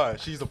 thinking it's her.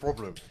 She's the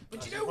problem.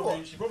 But you know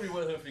what? She probably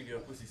went home thinking her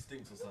pussy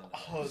stinks or something.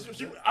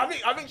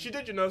 I think she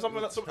did. You know,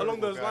 something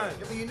along those lines.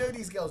 Yeah, but you know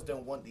these girls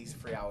don't want these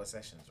 3-hour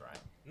sessions, right?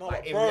 No,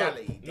 Like, in bro,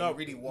 reality, they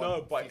really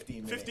want but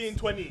 15 minutes. 15,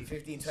 20.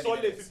 15, 20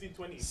 Solid minutes. 15,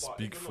 20. but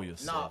Speak if for you're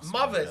not- Nah, yourself.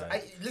 mothers,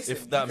 listen.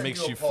 If that can makes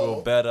do a you poll.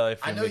 feel better,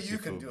 if I it know makes you you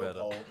can feel do a better.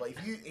 poll, but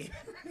if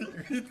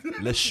you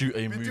Let's shoot a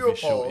if you movie, do a poll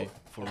shorty.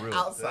 For real.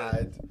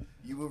 outside,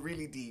 you will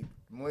really deep.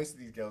 Most of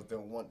these girls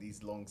don't want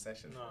these long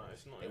sessions. No,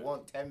 it's not. They it.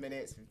 want 10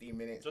 minutes, 15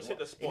 minutes. Just They hit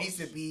the want- It needs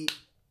to spots. be.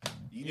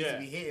 You need to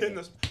be hitting. hitting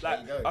it. the There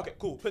like. you go. Okay,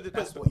 cool. Put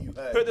That's it what you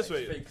heard. Put it this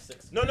way.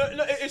 No,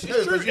 it's No,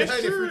 true. because you It's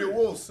heard it through the true.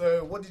 wall.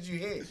 So what did you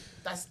hear?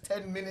 That's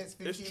 10 minutes,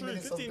 15 true,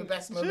 minutes of 15. the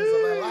best moments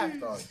of my life,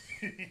 dog.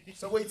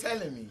 So what are you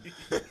telling me?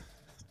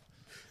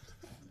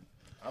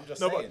 I'm just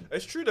No, but saying.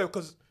 it's true though,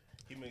 because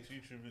He makes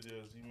YouTube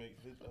videos. You make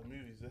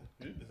movies.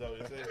 Yeah? Is that what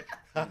you're saying?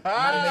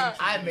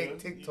 I make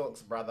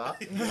TikToks, brother.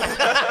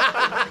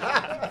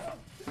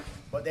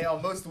 But they are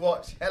most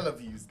watched, hella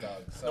views,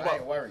 dog. So No, I but-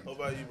 ain't worried. What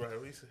about you, Brian?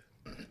 What you say?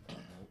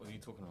 What are you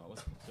talking about?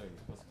 What's the question?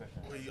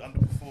 Where you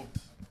underperformed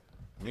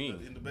Me?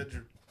 in the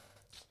bedroom?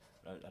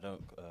 I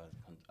don't do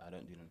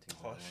them things.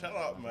 Oh, shut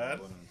up, man.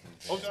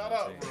 Oh, Shut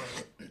up, bro.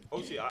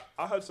 obviously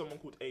I heard someone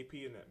called AP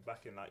in it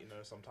back in like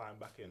some time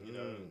back in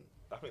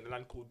I think the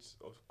land called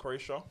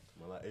Croatia,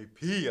 Man, like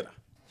AP.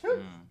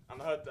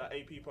 and I heard that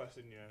AP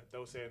person they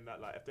were saying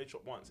that like if they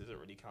chop once it doesn't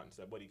really count to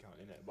their body count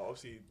in it, but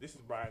obviously this is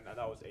Brian and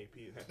that was AP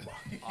in it.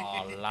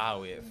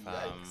 Allow it,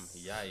 fam.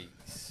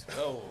 Yikes.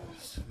 Oh,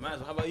 man,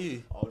 how about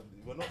you? Oh,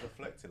 we're not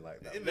reflecting like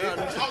that.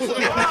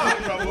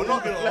 We're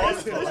not gonna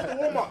answer. This is the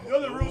warm up.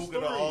 You're the We're real all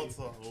gonna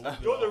story. answer.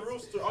 You're the real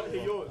story. I'll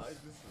hear yours.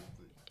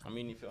 I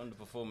mean, if you're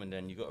underperforming,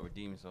 then you got to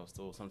redeem yourself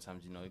still.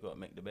 Sometimes, you got to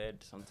make the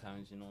bed.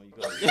 Sometimes, you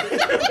got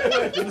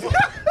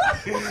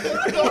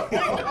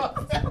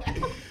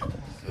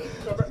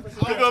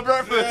We got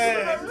breakfast.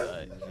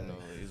 it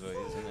is what it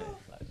is, isn't it?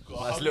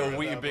 Like, Nice little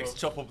hungry Wheatie right now, Bix,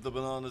 chop up the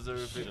bananas,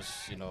 everything.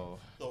 just, Don't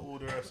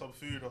order some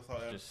food or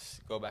something.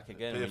 just go back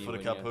again. Pay when for you- the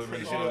when cap you're home,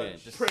 finished, innit?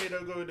 innit? Just, Pray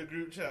don't go in the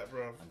group chat,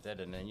 bro. I'm dead,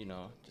 and then,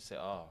 just say,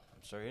 I'm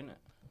sorry, innit?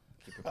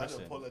 Keep it I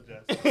pressing.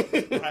 apologize.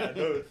 I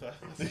know, sir.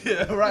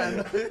 Yeah, right.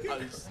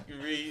 I'm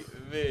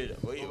screaming.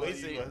 What you What about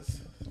saying? you, man?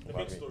 The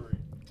big story.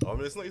 I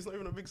mean, it's not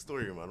even a big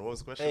story, man. What was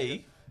the question? A,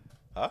 again?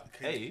 Huh?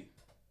 A,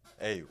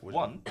 Hey, what-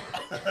 one.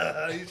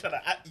 You trying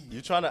to at you?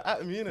 You trying to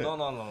at me, innit? No.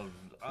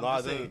 I'm No, I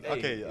just saying, think,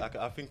 okay,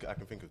 A. I think I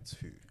can think of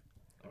 2.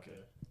 Okay.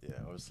 Yeah,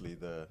 obviously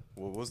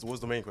what was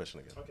the main question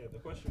again? Okay. The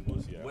question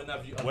was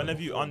When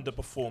have you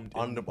underperformed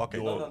in okay.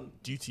 your No.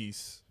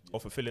 duties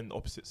of fulfilling the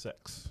opposite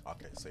sex?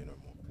 Okay, say no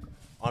more. You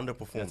have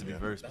Underperformed. to be yeah.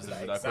 very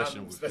specific like with that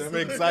exam question. specific.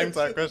 Them exam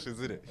type questions,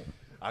 isn't it?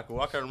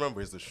 What I can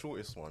remember is the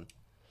shortest one.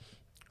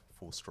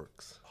 4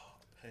 strokes.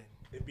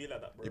 It'd be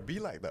like that, bro. It'd be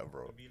like that,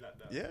 bro. It'd be like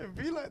that. Yeah, it'd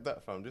be like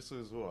that, fam. This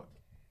was what?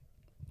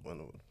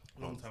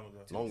 Long time ago.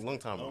 Long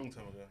time ago. Long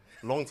time ago.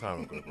 Long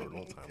time ago, bro.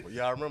 Long time. But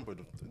yeah, I remember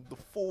the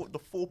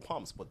four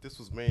pumps. But this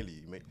was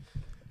mainly,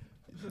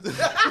 What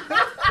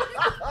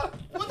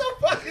the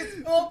fuck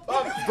is more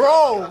pumps?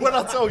 bro. When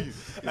I tell you,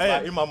 it's Hey.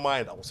 like in my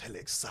mind, I was hella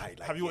excited.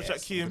 Like, Have you watched yes,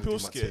 that Key I'm and gonna Peele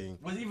do my skit? thing.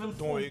 Was it even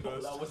Don't worry,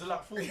 guys. Was it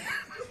like full?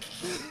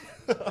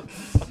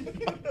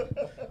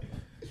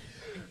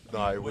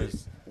 No, it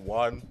was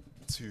 1,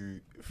 2,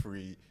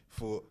 3,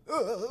 4.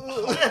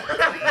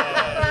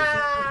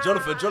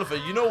 Jonathan,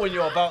 you know when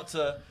you're about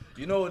to,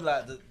 you know,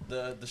 like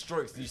the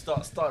strokes, you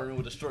start stuttering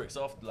with the strokes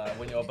after, like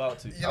when you're about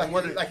to. How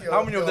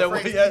how many of them? You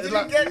Yeah, didn't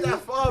like, get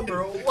that far,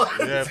 bro. What?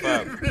 Yeah,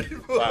 fam.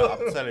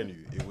 I'm telling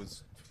you, it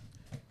was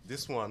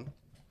this one.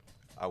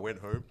 I went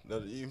home. No,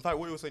 in fact,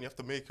 what you were saying, you have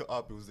to make it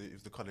up. It was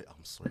the kind of,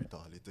 I'm sorry,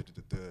 darling.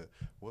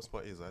 Worst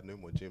part is I had no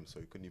more gym, so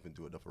you couldn't even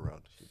do another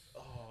round.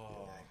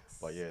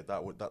 But yeah,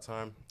 that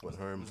time went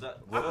home. Was that-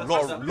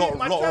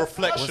 lot of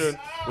reflection.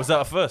 was that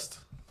a first?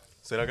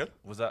 Say that again.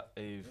 Was that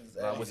a?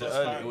 Was it First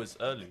early? time. It was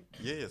early.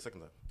 Yeah,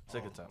 second time.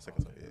 Second time.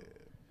 Second time.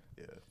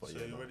 Yeah. But So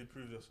yeah, you no. already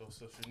proved yourself,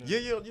 so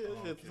you know.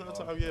 Yeah. Third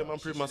time, yeah, man,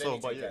 proved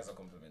myself. But yeah, As a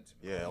compliment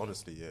to me. yeah,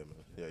 honestly, yeah,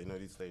 man. Yeah, you know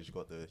these days you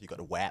got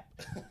the WAP.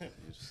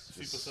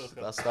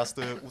 Super That's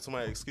the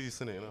automatic excuse,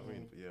 innit? You know what I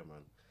mean? But yeah,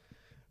 man.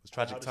 It was a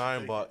tragic did you time,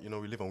 take but you know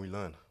we live and we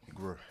learn. We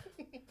grow.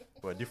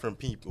 We're different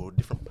people,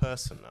 different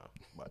person now.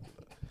 But you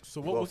know,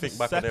 So Well, what was the think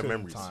back on their second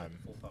memories. time?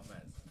 Full pump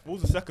man. What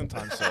was the second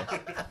time, sir?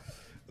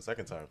 the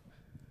second time,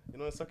 you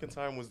know, the second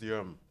time was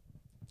the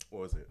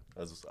what was it?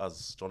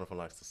 As Jonathan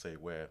likes to say,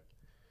 where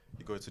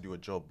you go to do a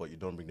job but you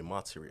don't bring the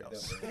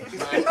materials.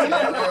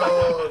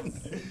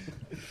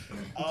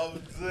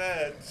 I'm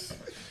dead.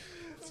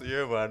 So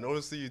yeah, man.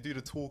 Obviously, you do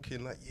the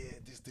talking like, yeah,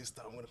 this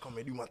time I'm gonna come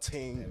and do my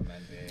thing.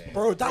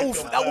 Bro, that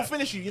will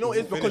finish you. You know what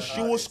it is? will Because finish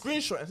she you. will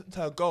screenshot and send to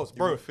her girls.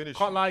 Bro, will finish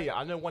can't you. lie, yeah.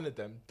 I know one of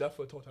them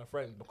definitely told her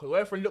friend because when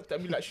her friend looked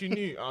at me like she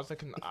knew, I was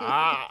thinking,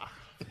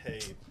 Hey.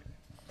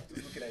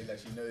 Just looking at you like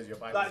she knows your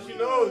Bible. Like she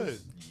knows.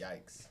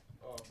 Yikes.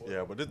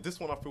 Yeah, but this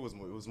one I feel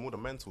was more the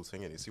mental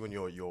thing. You see, when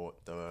you're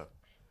the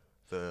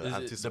Is it the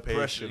anticipation,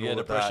 pressure? Yeah, all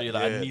the of pressure. that, You're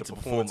like, I yeah, need the to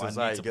performance perform.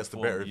 I need anxiety to gets the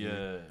perform. better of you.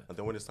 Yeah. And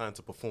then when it's time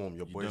to perform,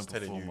 your boy's don't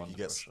telling perform you under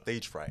get pressure.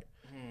 stage fright.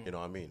 You know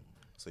what I mean?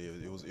 So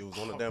it was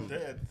one of I'm them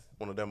dead.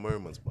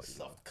 moments. But, you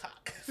know. Soft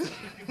cock.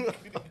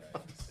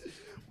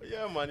 But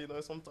yeah, man, you know,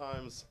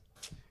 sometimes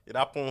it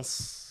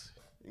happens.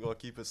 You gotta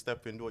keep it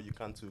stepping, do what you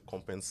can to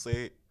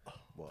compensate.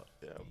 But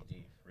yeah, man,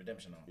 GG.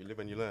 Redemption arc. you live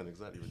and you learn.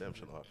 Exactly,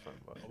 redemption arc, fam.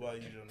 But, What about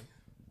you, Johnny?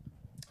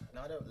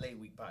 No, I don't lay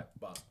weak pipe,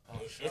 but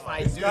shut if up.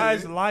 I This do,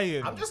 guy's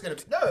lying. I'm just gonna.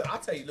 No, I'll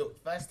tell you. Look,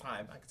 first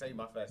time. I can tell you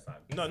my first time.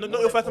 No, More not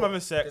your than first time four- having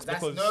sex, that's,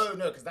 because-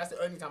 because that's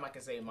the only time I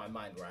can say in my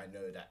mind where I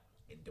know that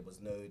there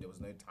was no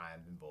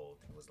time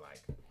involved. It was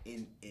like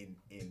in,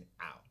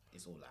 out.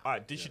 It's all out. All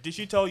right, did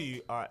she tell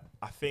you? I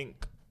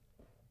think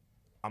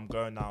I'm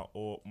going out,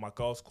 or my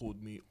girl's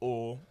called me,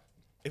 or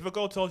if a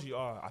girl tells you,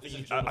 I think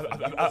Listen, Jonathan,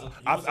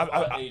 he wasn't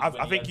our age I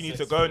when he think had you need sex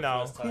to go for the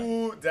now. first time.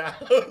 Cool down.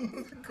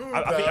 Cool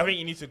I down. think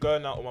you need to go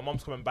now, or my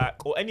mom's coming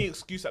back, or any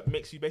excuse that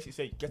makes you basically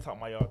say, "Get out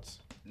my yards."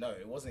 No,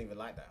 it wasn't even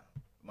like that.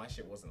 My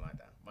shit wasn't like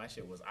that. My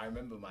shit was, I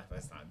remember my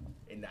first time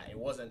in that it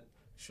wasn't,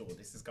 sure,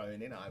 this is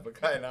going in, either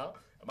going out.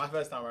 My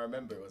first time, I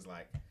remember it was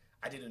like,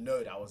 I didn't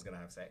know that I was going to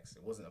have sex.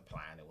 It wasn't a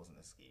plan, it wasn't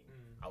a scheme.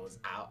 I was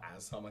out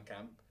at summer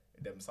camp,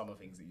 them summer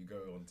things that you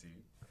go on to.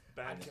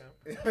 Band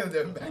And-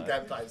 them band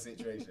camp type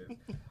situations.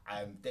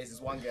 There's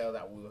this one girl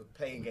that we were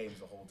playing games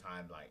the whole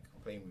time, like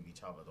playing with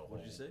each other the whole.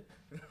 What did you say?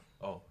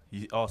 Oh,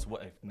 he asked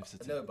what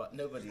ethnicity. No, but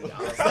nobody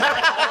asked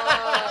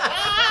that.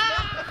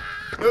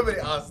 Nobody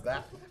asked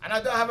that. And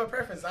I don't have a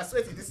preference. I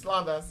swear to you, this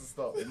slander has to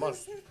stop. It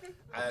must.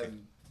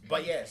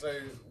 But yeah, so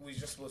we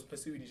just was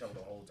pursuing each other the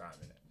whole time,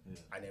 innit?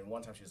 Yeah. And then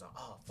one time she was like,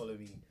 follow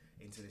me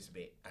into this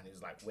bit. And it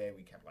was like where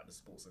we kept like the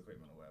sports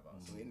equipment or whatever.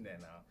 So we're in there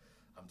now.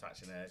 I'm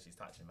touching her, she's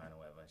touching man or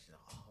whatever. And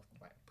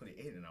she's like, put it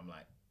in. And I'm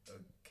like,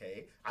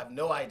 okay. I have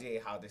no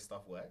idea how this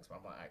stuff works, but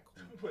I'm like, alright,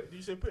 cool. Wait, did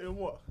you say put in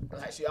what?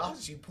 Like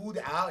she pulled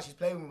it out, she's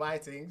playing with my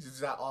thing. She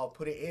was like,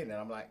 put it in. And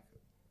I'm like,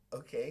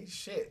 okay,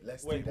 shit,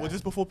 let's do Wait, that. was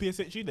this before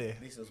PSHG day?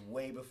 This was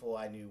way before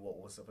I knew what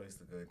was supposed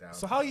to go down.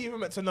 So how are you even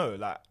meant to know?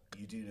 Like,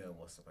 You do know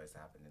what's supposed to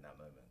happen in that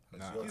moment. 'Cause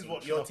Nah. He's Your,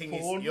 watching your, a thing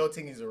porn. is, your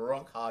thing is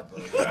rock hard, bro.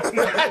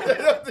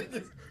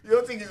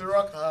 your thing is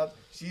rock hard.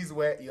 She's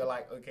wet. You're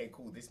like, okay,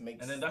 cool. This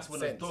makes And then that's when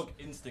sense. the dog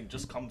instinct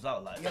just comes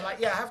out like. You're like,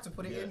 yeah, I have to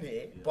put it in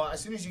here. Yeah. But as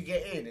soon as you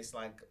get in, it's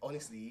like,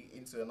 honestly,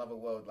 into another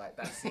world, like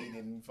that scene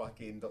in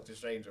fucking Doctor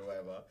Strange or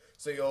whatever.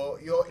 So you're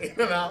in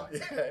and out.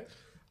 Yeah.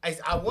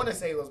 I want to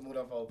say it was more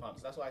than 4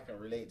 pumps. That's why I can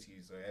relate to you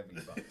so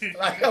heavily. But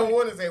like, I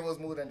want to say it was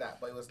more than that.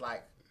 But it was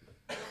like,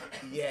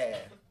 yeah,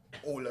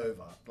 all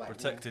over. Like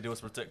Protected, it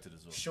was protected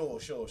as well. Sure.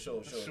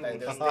 Like,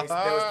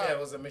 there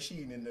was a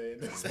machine in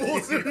the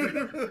sports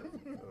room.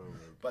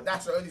 But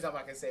that's the only time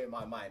I can say in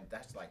my mind,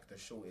 that's like the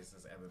shortest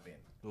it's ever been.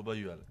 What about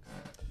you, Alex?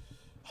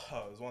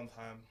 Oh, it was one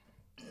time.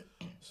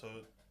 So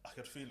I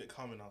could feel it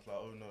coming. I was like,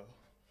 oh no.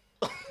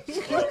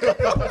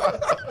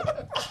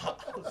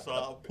 So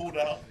I pulled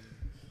out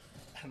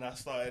and I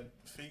started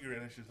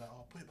figuring and she was like,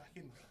 put it back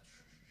in.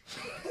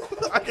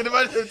 I can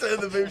imagine him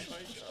telling the baby,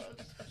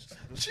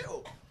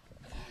 chill.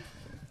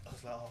 I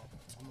was like, oh,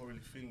 I'm not really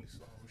feeling this.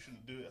 Oh, we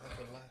shouldn't do it.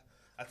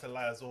 I had to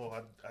lie as well.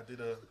 I did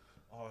a.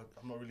 Oh,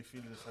 I'm not really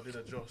feeling this. I did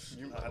a Josh.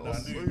 I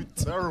knew.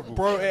 So terrible.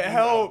 Bro, it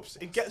helps.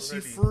 It gets you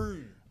Already.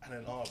 through. And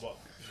then, but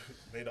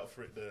made up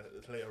for it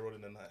later on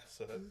in the night.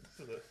 So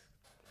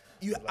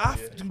You Like,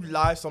 have yeah. to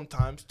lie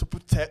sometimes to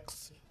protect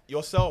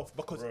yourself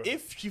because Bro.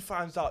 if she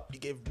finds out you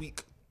gave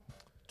weak,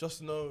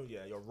 just know,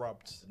 you're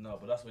rubbed. No,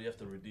 but that's what you have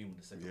to redeem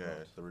with the second Yeah,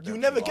 round. the You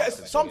redemption never arc. get.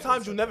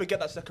 Sometimes you'll never get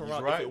that second He's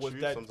round right, if it was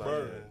true, dead,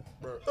 sometimes,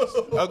 bro.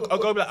 I'll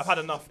go be like, I've had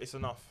enough. It's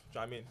enough. Do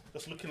you know what I mean?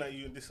 just looking at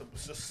you in this,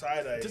 it's just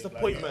side eye.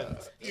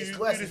 Disappointment. It's You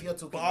worse do if this you're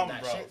talking bum,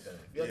 that bruv. shit though.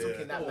 If you're Yeah.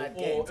 talking that mad Or,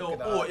 game, or, talking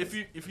that or hard.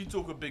 if you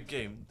talk a big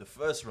game, the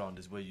first round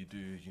is where you do,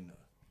 you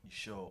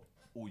show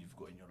all you've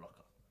got in your locker.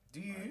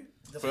 Do you?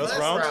 The First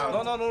round?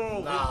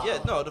 No. Nah. Yeah,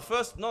 no. The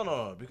first,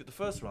 no. Because the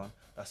first round,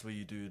 that's where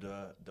you do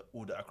the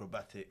all the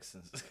acrobatics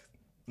and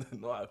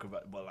not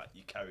acrobat, but like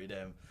you carry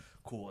them,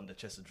 cool on the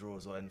chest of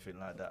drawers or anything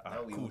like that. Now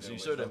Alright, we cool. will So do you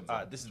it show with them. Johnson.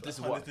 Alright, this is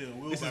Honey what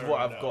thing, this is wheelbarrow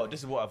what I've now. got. This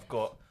is what I've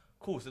got.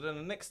 Cool. So then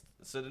the next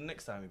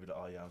time you be like,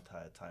 oh yeah, I'm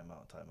tired. Time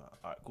out.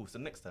 Alright, cool. So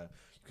next time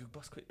you can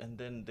bust quick, and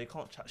then they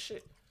can't chat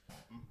shit.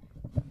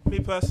 Me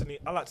personally,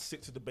 I like to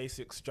stick to the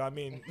basics. Do you know what I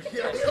mean?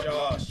 Yes,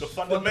 Josh. The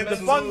fundamentals.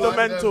 The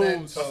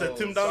fundamentals. I said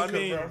Tim I Duncan,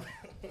 mean,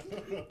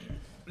 bro.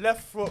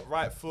 Left foot,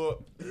 right foot,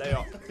 lay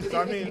up. Do you know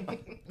what I mean?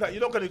 Like,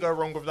 you're not going to go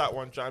wrong with that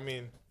one. Do you know what I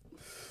mean?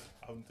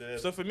 I'm dead.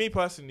 So for me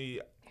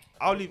personally,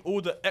 I'll leave all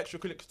the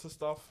extracurricular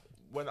stuff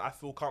when I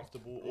feel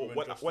comfortable or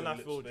when I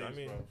feel. Do you know what I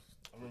mean?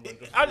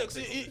 Alex,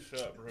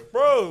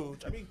 Bro,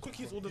 I mean,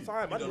 quickies all the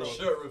time. I don't know.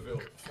 shirt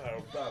reveal.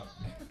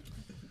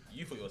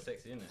 You thought you were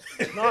sexy,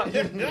 innit? Nah,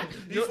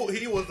 He thought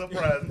he was the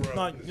prize, bro.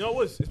 nah, you know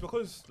what? It's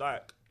because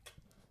like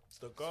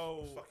the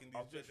girl. Fucking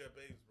these JJ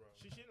babes, bro.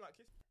 She didn't like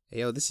kiss.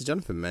 Hey, yo, this is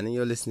Jonathan, man, and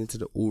you're listening to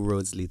the All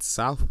Roads Lead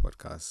South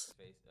podcast.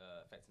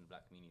 Affecting the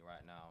black community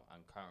right now,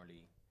 and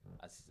currently,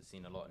 as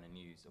seen a lot in the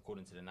news,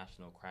 according to the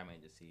National Crime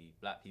Agency,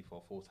 black people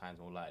are 4 times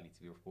more likely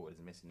to be reported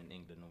as missing in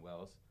England and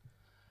Wales.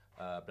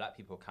 Black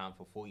people account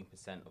for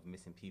 14% of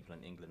missing people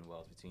in England and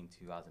Wales between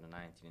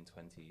 2019 and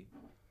 20,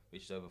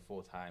 which is over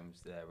 4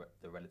 times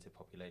the relative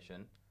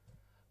population.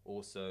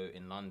 Also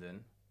in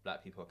London,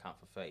 black people account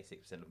for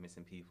 36% of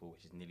missing people,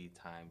 which is nearly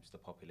times the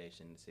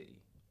population in the city.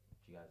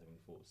 Do you guys have any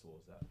thoughts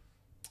towards that?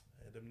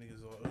 Hey, them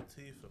niggas are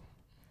OT, fam.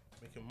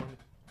 Making money.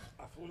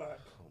 I feel like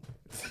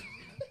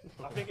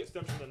I think it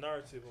stems from the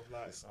narrative of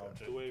like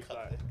the way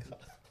like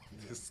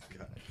This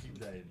guy. Keep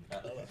that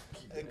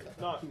in.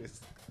 no.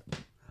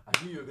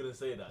 I knew you were gonna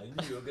say that.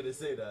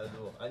 As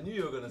well. I knew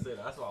you were gonna say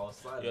that. That's why I was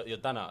silent. You're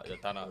done out,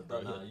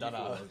 bro. You're done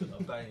out. I was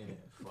gonna bang in it.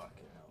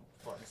 Fucking hell.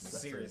 Fuck. That's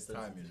Serious so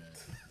time,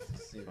 sensitive.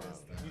 you know. Serious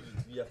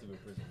time. You have to go to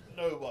prison.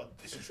 No, but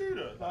it's true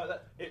though. No,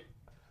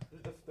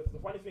 the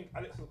funny thing,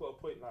 Alex has got a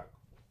point. Like,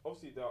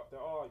 obviously there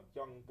are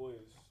young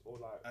boys or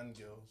like And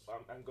girls.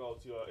 and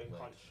girls who are in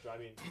crunch. Do you know what I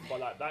mean? But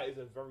like that is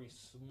a very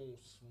small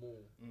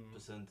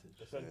Percentage.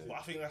 percentage, But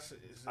I think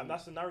and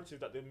that's the narrative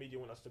that the media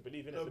want us to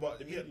believe in. no, but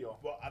The yeah, media.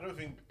 but I don't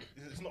think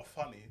it's not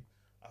funny.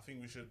 I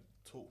think we should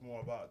talk more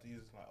about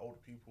these like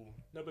old people.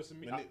 No, but it's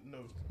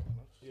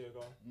yeah, go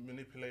on.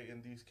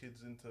 Manipulating these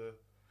kids into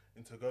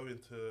going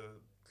to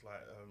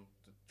like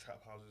the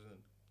trap houses and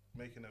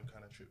making them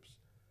kind of trips.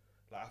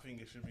 Like I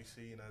think it should be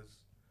seen as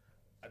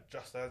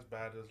just as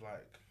bad as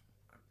like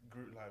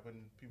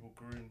when people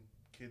groom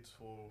kids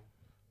for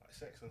like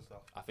sex and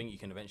stuff. I think you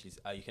can eventually,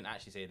 you can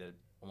actually say that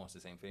almost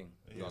the same thing.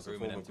 Yeah, You are it's a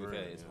grooming form them of to be fair.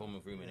 grooming, It's a yeah. form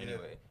of grooming Yeah.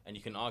 anyway. And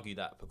you can argue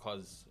that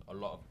because a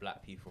lot of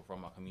black people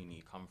from our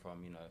community come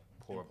from,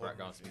 poorer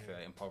backgrounds to be Impoverished,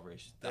 fair,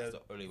 impoverished. That's They're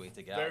the only way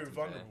to get very out. to be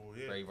fair. vulnerable,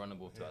 yeah. Very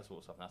vulnerable to Yeah. that sort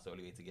of stuff. And that's the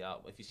only way to get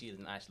out. If you see it as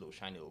a nice little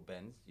shiny little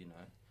Benz, and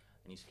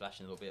he's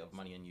flashing a little bit of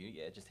money on you,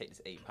 yeah, just take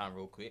this £8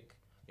 real quick.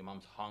 Your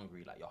mum's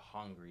hungry, like you're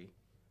hungry.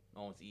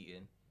 No one's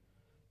eating.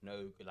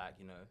 No,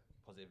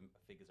 positive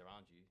figures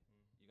around you.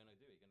 You're gonna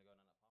do it. You're gonna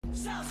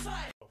go down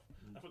that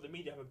path. I thought the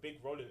media have a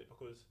big role in it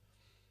because,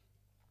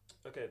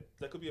 okay,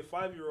 there could be a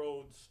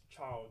 5-year-old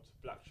child,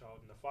 black child,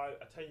 and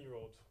a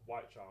 10-year-old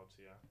white child.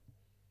 Yeah,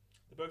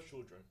 they're both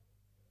children.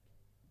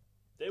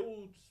 They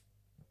will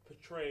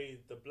portray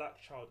the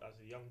black child as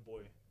a young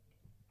boy,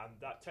 and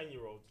that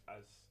 10-year-old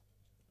as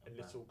a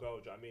little girl.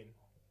 Do you know what I mean?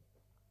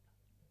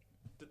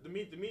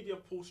 The media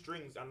pull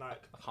strings and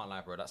like. I can't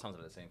lie, bro. That sounds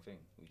like the same thing.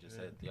 We just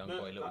Yeah. said the young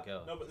boy, little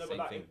girl. No, but same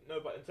thing.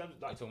 but in terms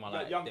of like, You're talking about,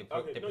 like like, young, they put-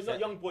 okay, they no, not present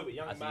young boy, but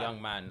young as man. a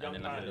young man, and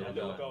then like a little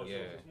girl. So Yeah.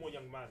 it's more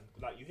young man.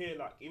 Like you hear,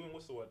 like even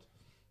what's the word?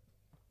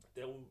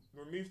 They'll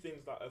remove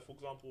things like, for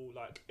example,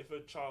 like if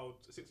a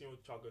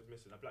 16-year-old child goes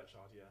missing, a black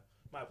child, yeah,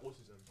 might have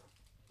autism.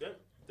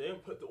 They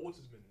don't put the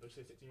autism in. They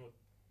say 16-year-old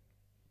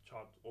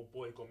child or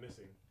boy gone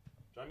missing. Do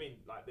you know what I mean?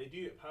 Like they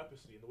do it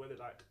purposely in the way that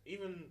like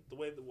even the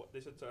way that what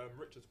they said to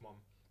Richard's mum.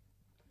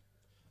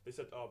 They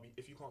said, "Oh,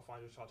 if you can't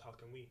find your child, how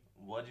can we?"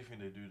 Why do you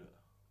think they do that?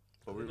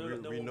 But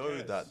No we one know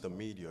cares. that the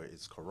media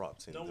is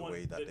corrupt in No the one,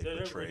 way that they they don't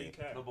portray. really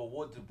care. No, but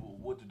what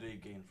do they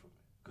gain from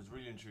it? Because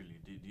really and truly,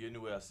 the only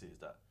way I see it is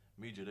that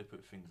media, they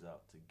put things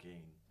out to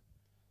gain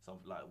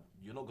Something like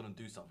you're not gonna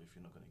do something if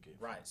you're not gonna give.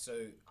 Right.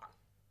 So,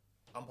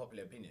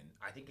 unpopular opinion.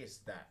 I think it's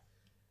that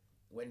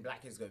when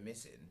black kids go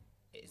missing,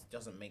 it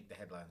doesn't make the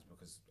headlines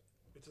because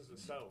It doesn't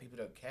sell. people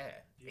don't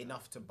care Yeah.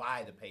 enough to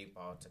buy the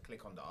paper, to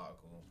click on the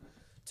article,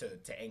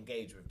 to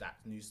engage with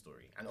that news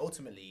story. And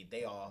ultimately,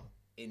 they are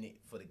in it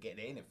for they're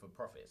in it for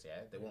profits.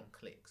 Yeah, they want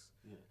clicks.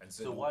 Yeah. And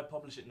So why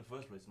publish it in the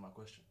first place? Is my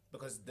question.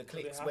 Because the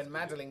clicks have when to.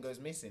 Madeline goes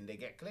missing, they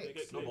get clicks.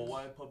 get No, but clicks.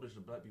 why publish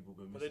the black people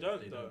go missing? But they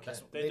don't, though. That's,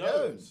 They they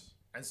don't. don't.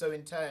 And so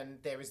in turn,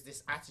 there is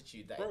this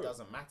attitude that Bro. it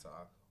doesn't matter,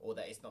 or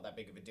that it's not that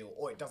big of a deal,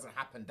 or it doesn't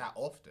happen that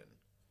often.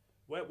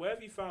 Where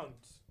have you found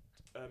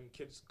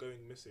kids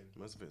going missing?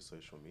 Most of it's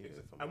social media.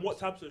 if I'm And what honest.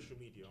 type of social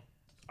media?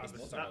 It's Either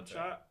more time on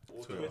Snapchat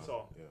or Twitter,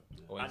 Twitter. Yeah.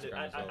 Or And, Instagram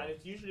and, as well. and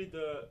it's usually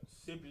the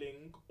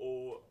sibling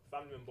or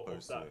family member of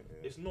Posting that. it,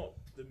 yeah. It's not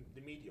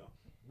the media.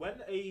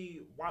 When a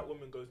white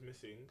woman goes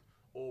missing,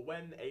 or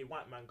when a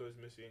white man goes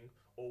missing,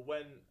 or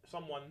when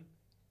someone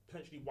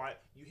potentially white,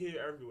 you hear it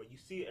everywhere. You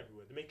see it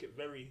everywhere. They make it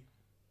very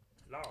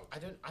loud. I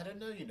don't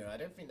know. I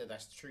don't think that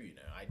that's true.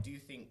 I do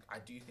think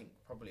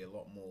probably a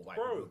lot more white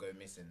Bro, people go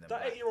missing than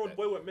That black. 8-year-old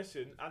boy went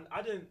missing, and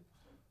I didn't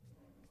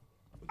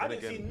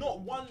Then see again-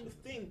 not one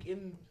thing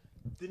in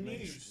the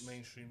news,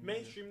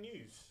 mainstream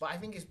news. But I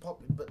think it's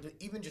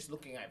even just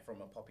looking at it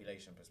from a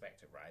population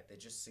perspective, right? They're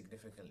just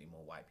significantly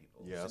more white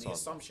people. Yeah, so that's the what I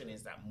was assumption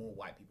is that more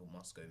white people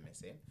must go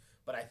missing.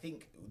 But I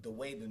think the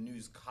way the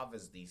news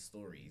covers these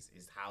stories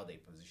is how they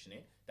position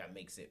it that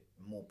makes it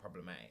more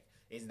problematic.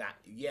 Is that,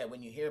 yeah,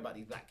 when you hear about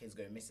these black kids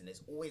going missing,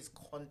 there's always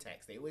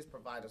context. They always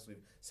provide us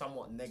with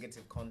somewhat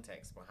negative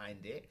context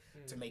behind it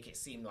to make it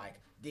seem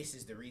like this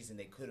is the reason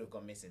they could have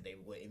gone missing. They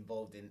were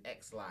involved in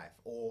X life.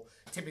 Or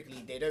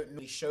typically they don't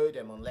really show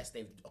them unless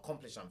they've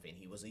accomplished something.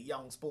 He was a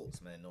young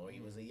sportsman, or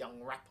he was a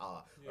young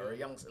rapper, or a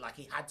young, like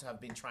he had to have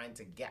been trying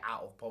to get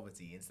out of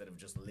poverty instead of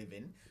just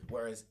living.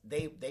 Whereas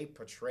they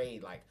portray,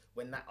 like,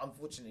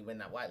 unfortunately when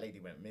that white lady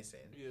went missing,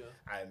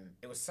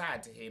 it was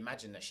sad to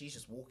imagine that she's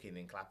just walking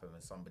in Clapham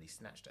and somebody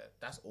snatched her.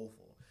 That's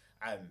awful.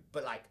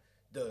 But like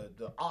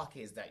the arc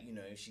is that,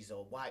 she's a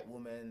white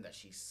woman, that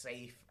she's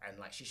safe, and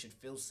like she should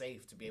feel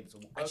safe to be able to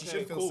walk, and she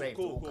should feel safe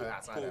to walk her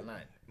outside at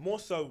night. More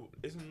so,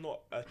 it's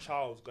not a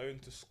child going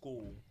to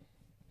school,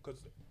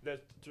 because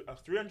there's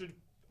 300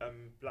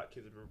 black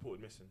kids have been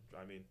reported missing. Do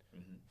you know what I mean?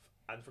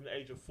 Mm-hmm. And from the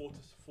age of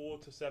 4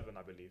 to 7,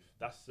 I believe,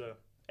 that's the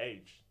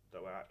age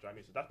that we're at. Do you know what I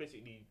mean? So that's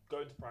basically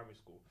going to primary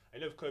school.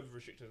 And with COVID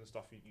restrictions and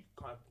stuff, you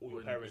can't have all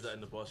your parents Is that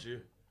in the past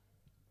year?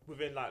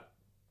 within like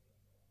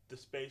the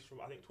space from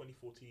I think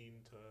 2014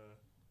 to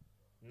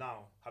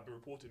now have been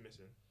reported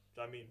missing.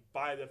 Do you know what I mean?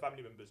 By their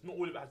family members. Not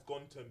all of it has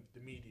gone to the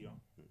media.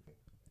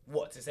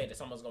 What, to say that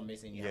someone's gone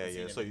missing? You haven't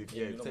seen So them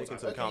you in a long take time.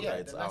 into account Okay, that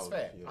it's then that's out.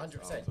 fair, yeah, it's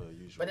 100%. out of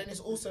the usual. But then it's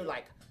also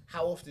like,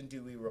 how often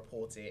do we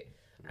report it?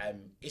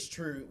 It's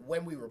true,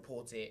 when we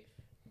report it,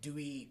 do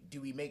we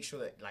make sure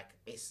that like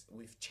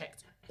we've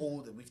ticked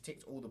all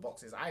the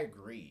boxes? I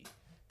agree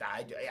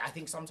that I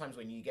think sometimes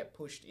when you get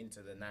pushed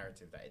into the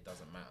narrative that it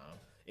doesn't matter,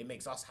 it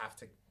makes us have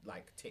to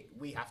like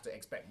we have to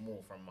expect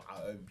more from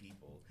our own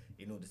people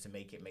in order to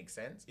make it make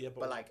sense. Yeah,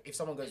 but like if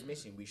someone goes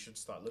missing, we should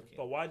start looking.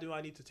 But why do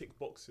I need to tick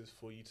boxes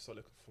for you to start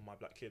looking for my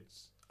black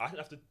kids? I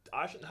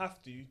shouldn't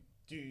have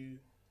to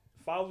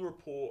file the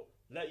report,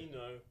 let you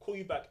know, call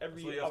you back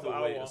every So you have other to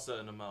hour. wait a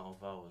certain amount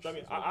of hours. Do you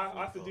know what I mean?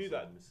 I have to do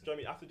that. Do you know what I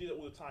mean? I have to do that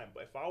all the time.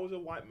 But if I was a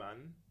white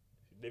man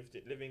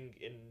living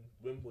in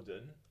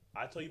Wimbledon,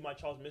 I tell you my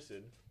child's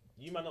missing,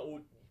 you man are looking.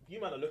 Do you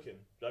know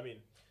what I mean?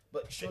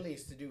 But surely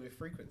it's to do with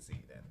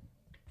frequency then.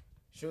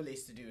 Surely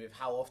it's to do with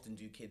how often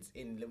do kids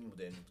in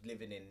Wimbledon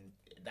living in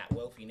that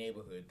wealthy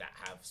neighborhood that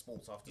have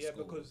sports after Yeah,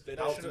 school. because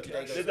How often do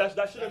they go?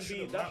 that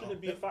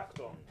shouldn't be a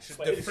factor.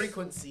 But The it's-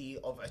 frequency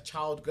of a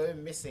child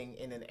going missing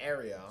in an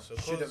area So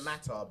shouldn't 'cause-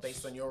 matter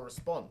based on your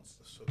response.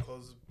 So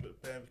because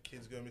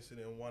kids go missing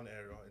in one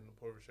area, in the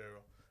poorest area,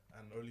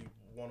 and only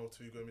one or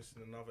two go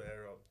missing in another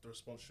area, the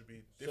response should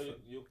be so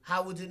different.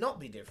 How would it not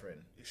be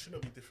different? It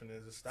shouldn't be different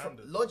as a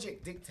standard.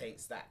 Logic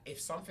dictates that if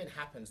something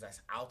happens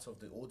that's out of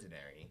the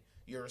ordinary,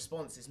 your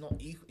response is not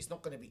equal. It's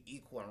not going to be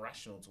equal and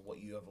rational to what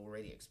you have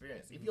already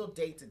experienced. If your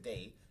day to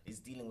day is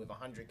dealing with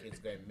 100 kids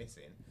going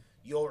missing,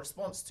 your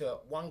response to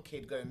one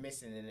kid going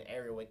missing in an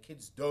area where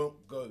kids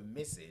don't go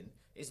missing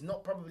is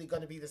not probably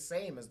going to be the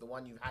same as the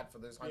one you've had for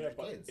those 100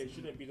 but kids. it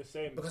shouldn't be the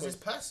same Because it's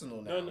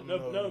personal now.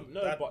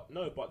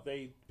 But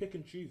they pick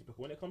and choose because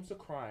when it comes to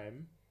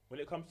crime, when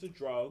it comes to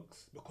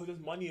drugs, because there's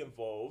money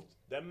involved,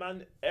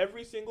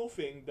 every single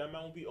thing, that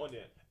man will be on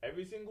it.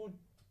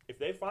 If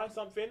they find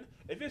something,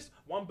 if it's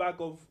 1 bag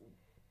of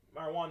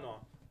marijuana,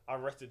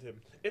 I've arrested him.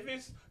 If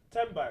it's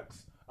 10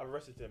 bags, I've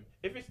arrested him.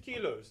 If it's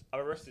kilos,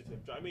 I've arrested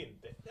him. Do you know what I mean?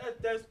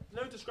 There's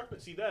no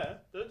discrepancy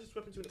there. There's no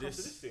discrepancy when it comes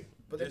to this thing.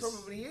 But there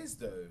probably is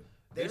though.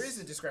 There is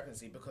a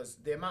discrepancy because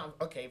the amount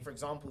of, for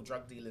example,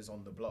 drug dealers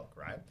on the block,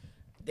 right?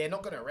 they're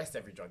not going to arrest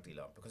every drug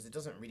dealer because it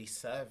doesn't really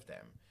serve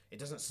them. It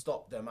doesn't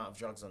stop the amount of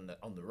drugs on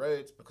the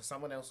roads because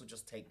someone else will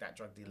just take that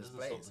drug dealer's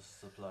place.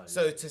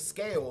 So to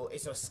scale,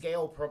 it's a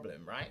scale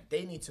problem, right?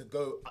 They need to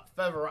go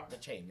further up the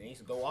chain. They need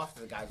to go after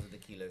the guys with the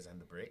kilos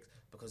and the bricks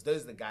because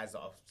those are the guys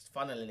that are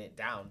funneling it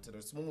down to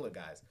the smaller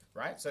guys,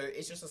 right? So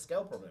it's just a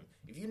scale problem.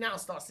 If you now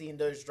start seeing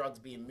those drugs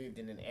being moved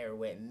in an area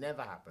where it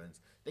never happens,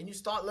 then you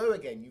start low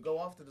again. You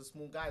go after the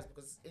small guys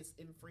because it's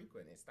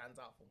infrequent. It stands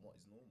out from what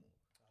is normal.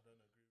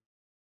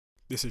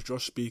 This is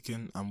Josh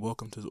speaking, and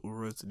welcome to the All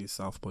Roads to the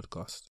South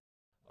podcast.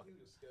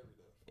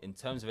 In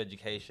terms of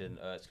education,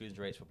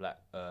 exclusion rates for Black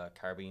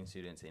Caribbean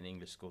students in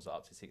English schools are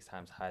up to 6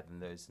 times higher than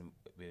those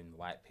in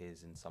white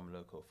peers in some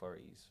local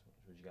authorities.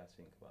 What do you guys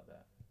think about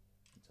that?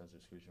 In terms of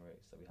exclusion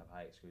rates, that we have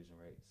high exclusion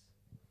rates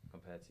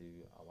compared to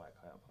our white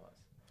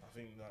counterparts. I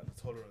think that the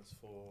tolerance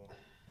for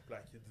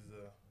black kids is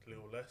a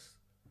little less.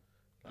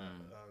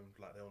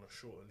 Like they're on a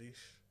shorter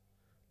leash.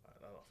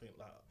 I think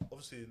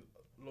obviously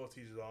a lot of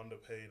teachers are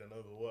underpaid and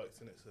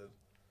overworked, and it said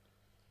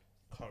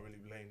can't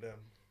really blame them,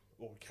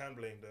 or we can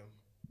blame them,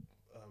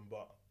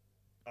 but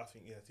I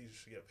think teachers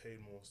should get paid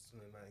more,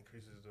 and then that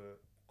increases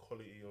the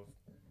quality of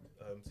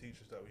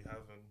teachers that we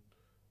have and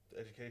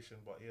the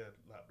education. But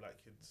like black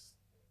kids,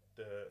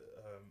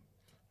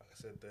 like I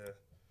said,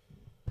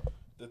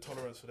 the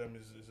tolerance for them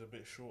is a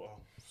bit shorter,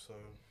 so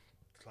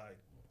like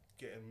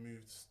getting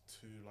moved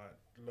to like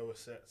lower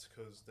sets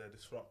because they're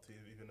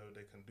disruptive, even though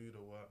they can do the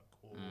work,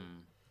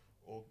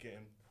 or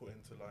getting put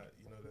into like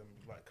them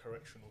like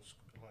correctional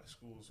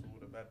schools for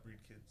all the bad breed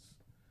kids,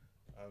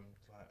 and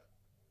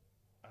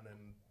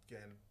then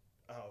getting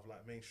out of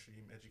like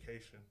mainstream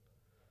education.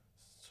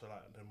 So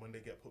like then when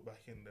they get put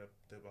back in,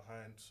 they're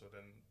behind. So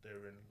then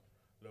they're in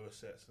lower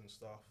sets and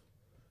stuff.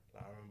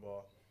 Like I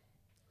remember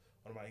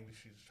one of my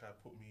English teachers tried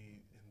to put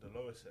me in the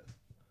lower set.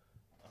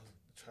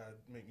 Tried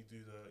to make me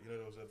do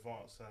those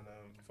advanced and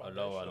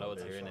lower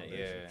tier, innit?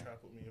 Yeah. Try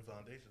to put me in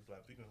foundations.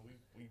 Like,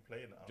 we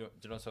playing that. Do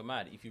you know what's so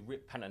mad? If you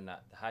rip pen on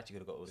that, the highest you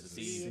could have got was a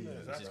C,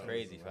 which is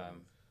crazy,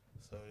 fam.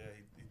 So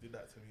he did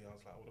that to me. I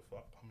was like, what the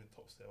fuck? I'm in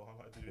top set. How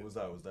am I doing? What was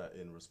that? Was that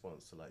in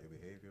response to like your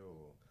behaviour,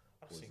 or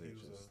I think he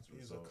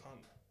was a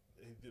cunt.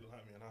 He didn't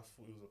like me, and I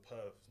thought he was a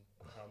perv.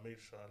 I made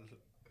sure I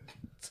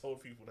told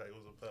people that he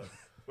was a perv.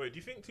 Wait,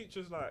 do you think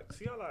teachers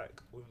see how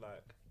with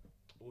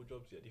all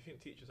jobs yet? Do you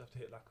think teachers have to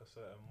hit like a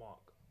certain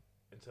mark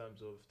in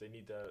terms of they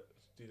need their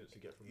students to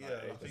get from I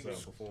A think to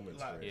it's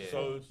performance.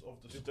 So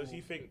does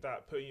he think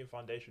that putting in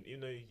foundation, even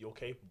though you're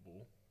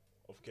capable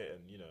of getting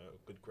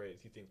good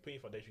grades, he thinks putting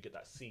in foundation, you get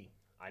that C.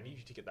 I need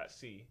you to get that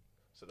C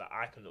so that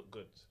I can look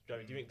good. Do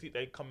you think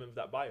they come in with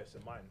that bias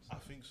in mind? I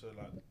think so.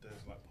 Like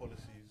there's like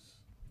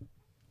policies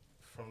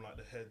from like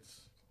the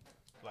heads,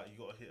 like you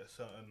got to hit a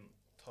certain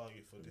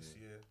target for this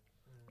year,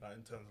 like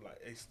in terms of like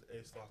A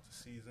star to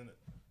C's,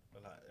 innit?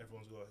 But like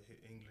everyone's got to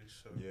hit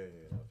English. So I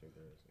think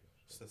there is.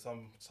 So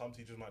some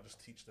teachers might just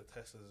teach the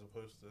test as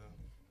opposed to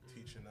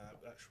teaching the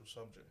actual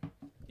subject.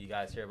 You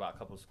guys hear about a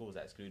couple of schools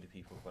that excluded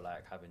people for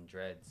like having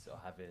dreads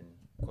or having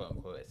quote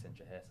unquote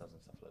eccentric hairstyles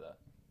and stuff like that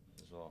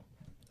as well.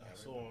 I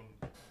saw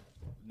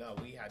No,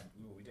 we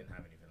didn't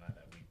have anything like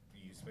that.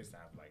 You were supposed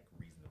to have like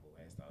reasonable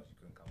hairstyles. You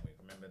couldn't come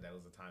with. I remember there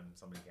was a time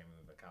somebody came in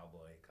with a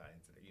cowboy cut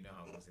into the. You know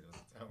how obviously there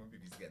was a time when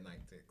people used to get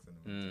Nike ticks and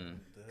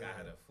the guy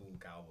had a full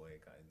cowboy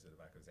cut into the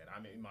back of his head.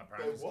 I mean, in my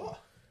primary school,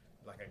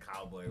 like a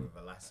cowboy with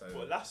a lasso.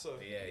 What, lasso?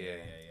 Yeah.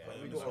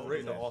 You got to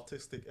rate the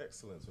artistic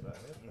excellence with that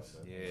haircut,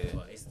 man. Yeah.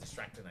 Well, it's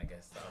distracting, I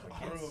guess.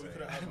 I remember we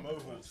couldn't have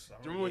mohawks.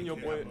 Do you remember when your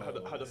boy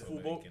had a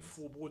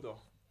full border?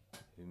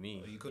 Who,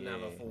 me? You couldn't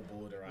have a full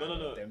border.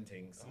 No. Them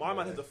things. My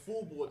man had a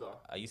full border.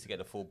 I used to get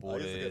the full I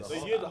used to get borders. the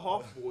So you had the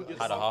half border.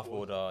 Had a half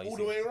border. All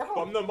the way around.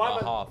 But no, my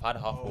man. I had a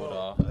half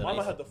border. Then I My man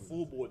used had the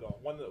full border.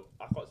 One that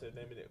I can't say the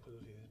name in it because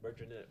his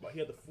brethren in it, but he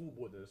had the full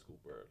border in school,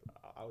 bro.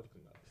 I was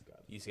looking at this guy.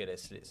 used to get their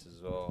slits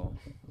as well.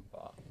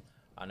 But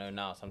I know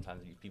now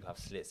sometimes people have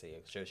slits that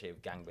associate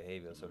with gang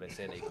behavior, so they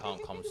say they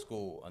can't come to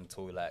school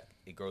until like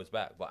it grows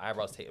back. But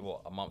eyebrows take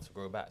a month to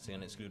grow back, so you're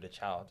gonna exclude a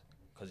child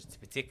because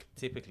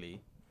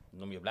typically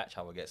normally a black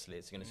child will get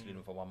slits. You're gonna exclude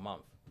them for 1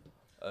 month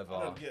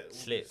over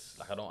slits.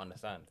 Like I don't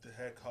understand. The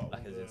haircut.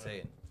 Like it's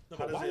insane.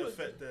 How does it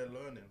affect their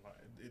learning?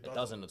 Like It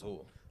doesn't at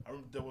all. I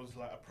remember there was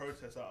like a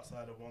protest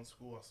outside of one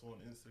school I saw on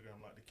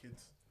Instagram. Like the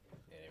kids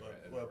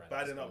were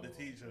badding up the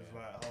teachers,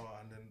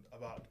 and then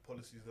about the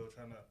policies they were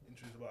trying to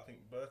introduce about, I think,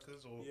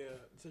 burqas or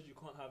it says you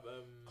can't have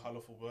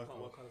colourful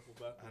burqa, colourful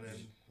burqa, and then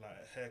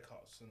like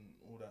haircuts and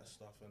all that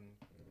stuff, and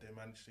they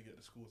managed to get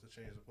the school to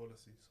change the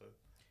policy, so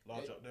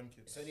large up them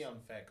kids. It's only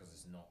unfair because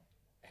it's not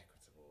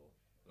equitable.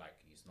 Like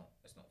it's not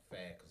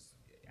fair because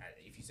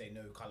if you say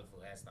no colourful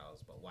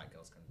hairstyles, but white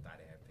girls can dye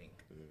their hair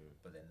pink,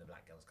 but then the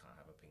black girls can't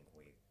have a pink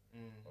wig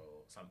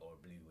or a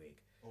blue wig.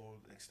 Or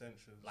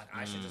extensions. Like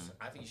I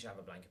think you should have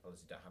a blanket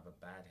policy. Don't have a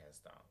bad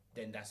hairstyle.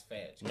 Then that's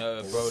fair.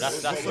 No, bro, that's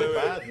so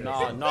bad.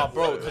 Nah,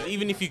 bro. Because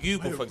even if you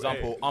Google, for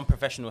example,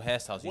 unprofessional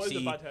hairstyles, What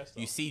is a bad hairstyle?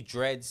 you see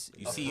dreads,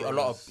 you see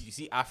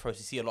afros,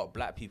 you see a lot of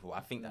black people.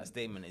 I think that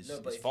statement is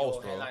but if false,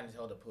 your bro. hairline is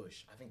held a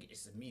push, I think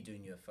it's me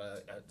doing you a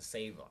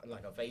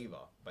favor,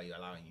 but you're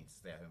allowing you to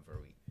stay at home for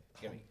a week.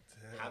 Get me?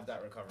 Have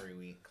that recovery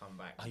week. Come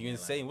back. Are you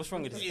insane? What's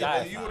wrong with this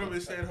Yeah, guy? you would have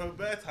been staying home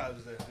bare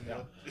times then.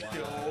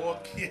 You're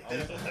walking.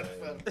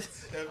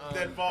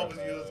 Then barbers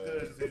you was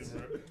going to see,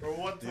 bro.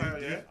 One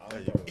time,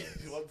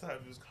 one time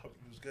he was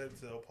going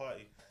to a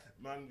party.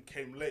 Man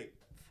came late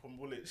from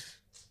Woolwich.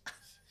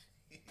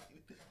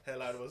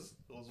 Hairline was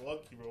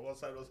wonky, bro. One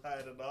side was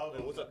higher than the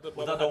other. Was that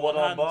the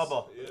one-arm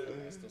barber?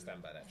 I still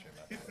stand by that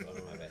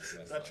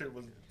trip. That trip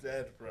was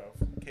dead, bro.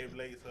 Came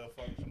late to a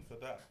function for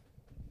that.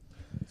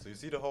 So you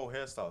see the whole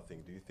hairstyle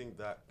thing. Do you think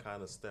that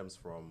kind of stems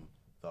from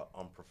the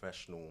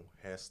unprofessional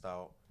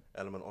hairstyle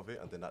element of it,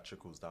 and then that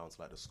trickles down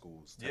to like the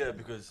schools? Yeah,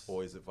 because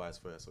or is it vice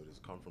versa? Does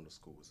it come from the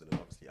schools, and then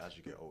obviously as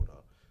you get older,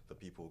 the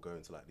people who go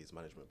into like these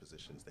management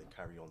positions, they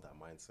carry on that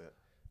mindset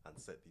and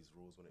set these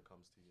rules when it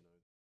comes to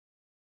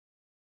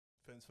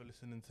Thanks for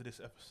listening to this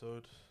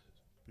episode.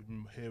 We've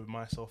been here with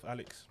myself,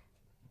 Alex,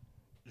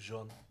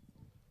 Jean.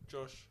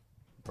 Josh.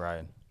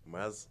 Brian.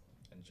 Maz.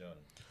 And John.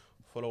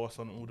 Follow us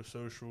on all the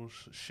socials,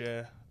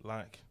 share,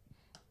 like,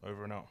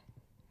 over and out.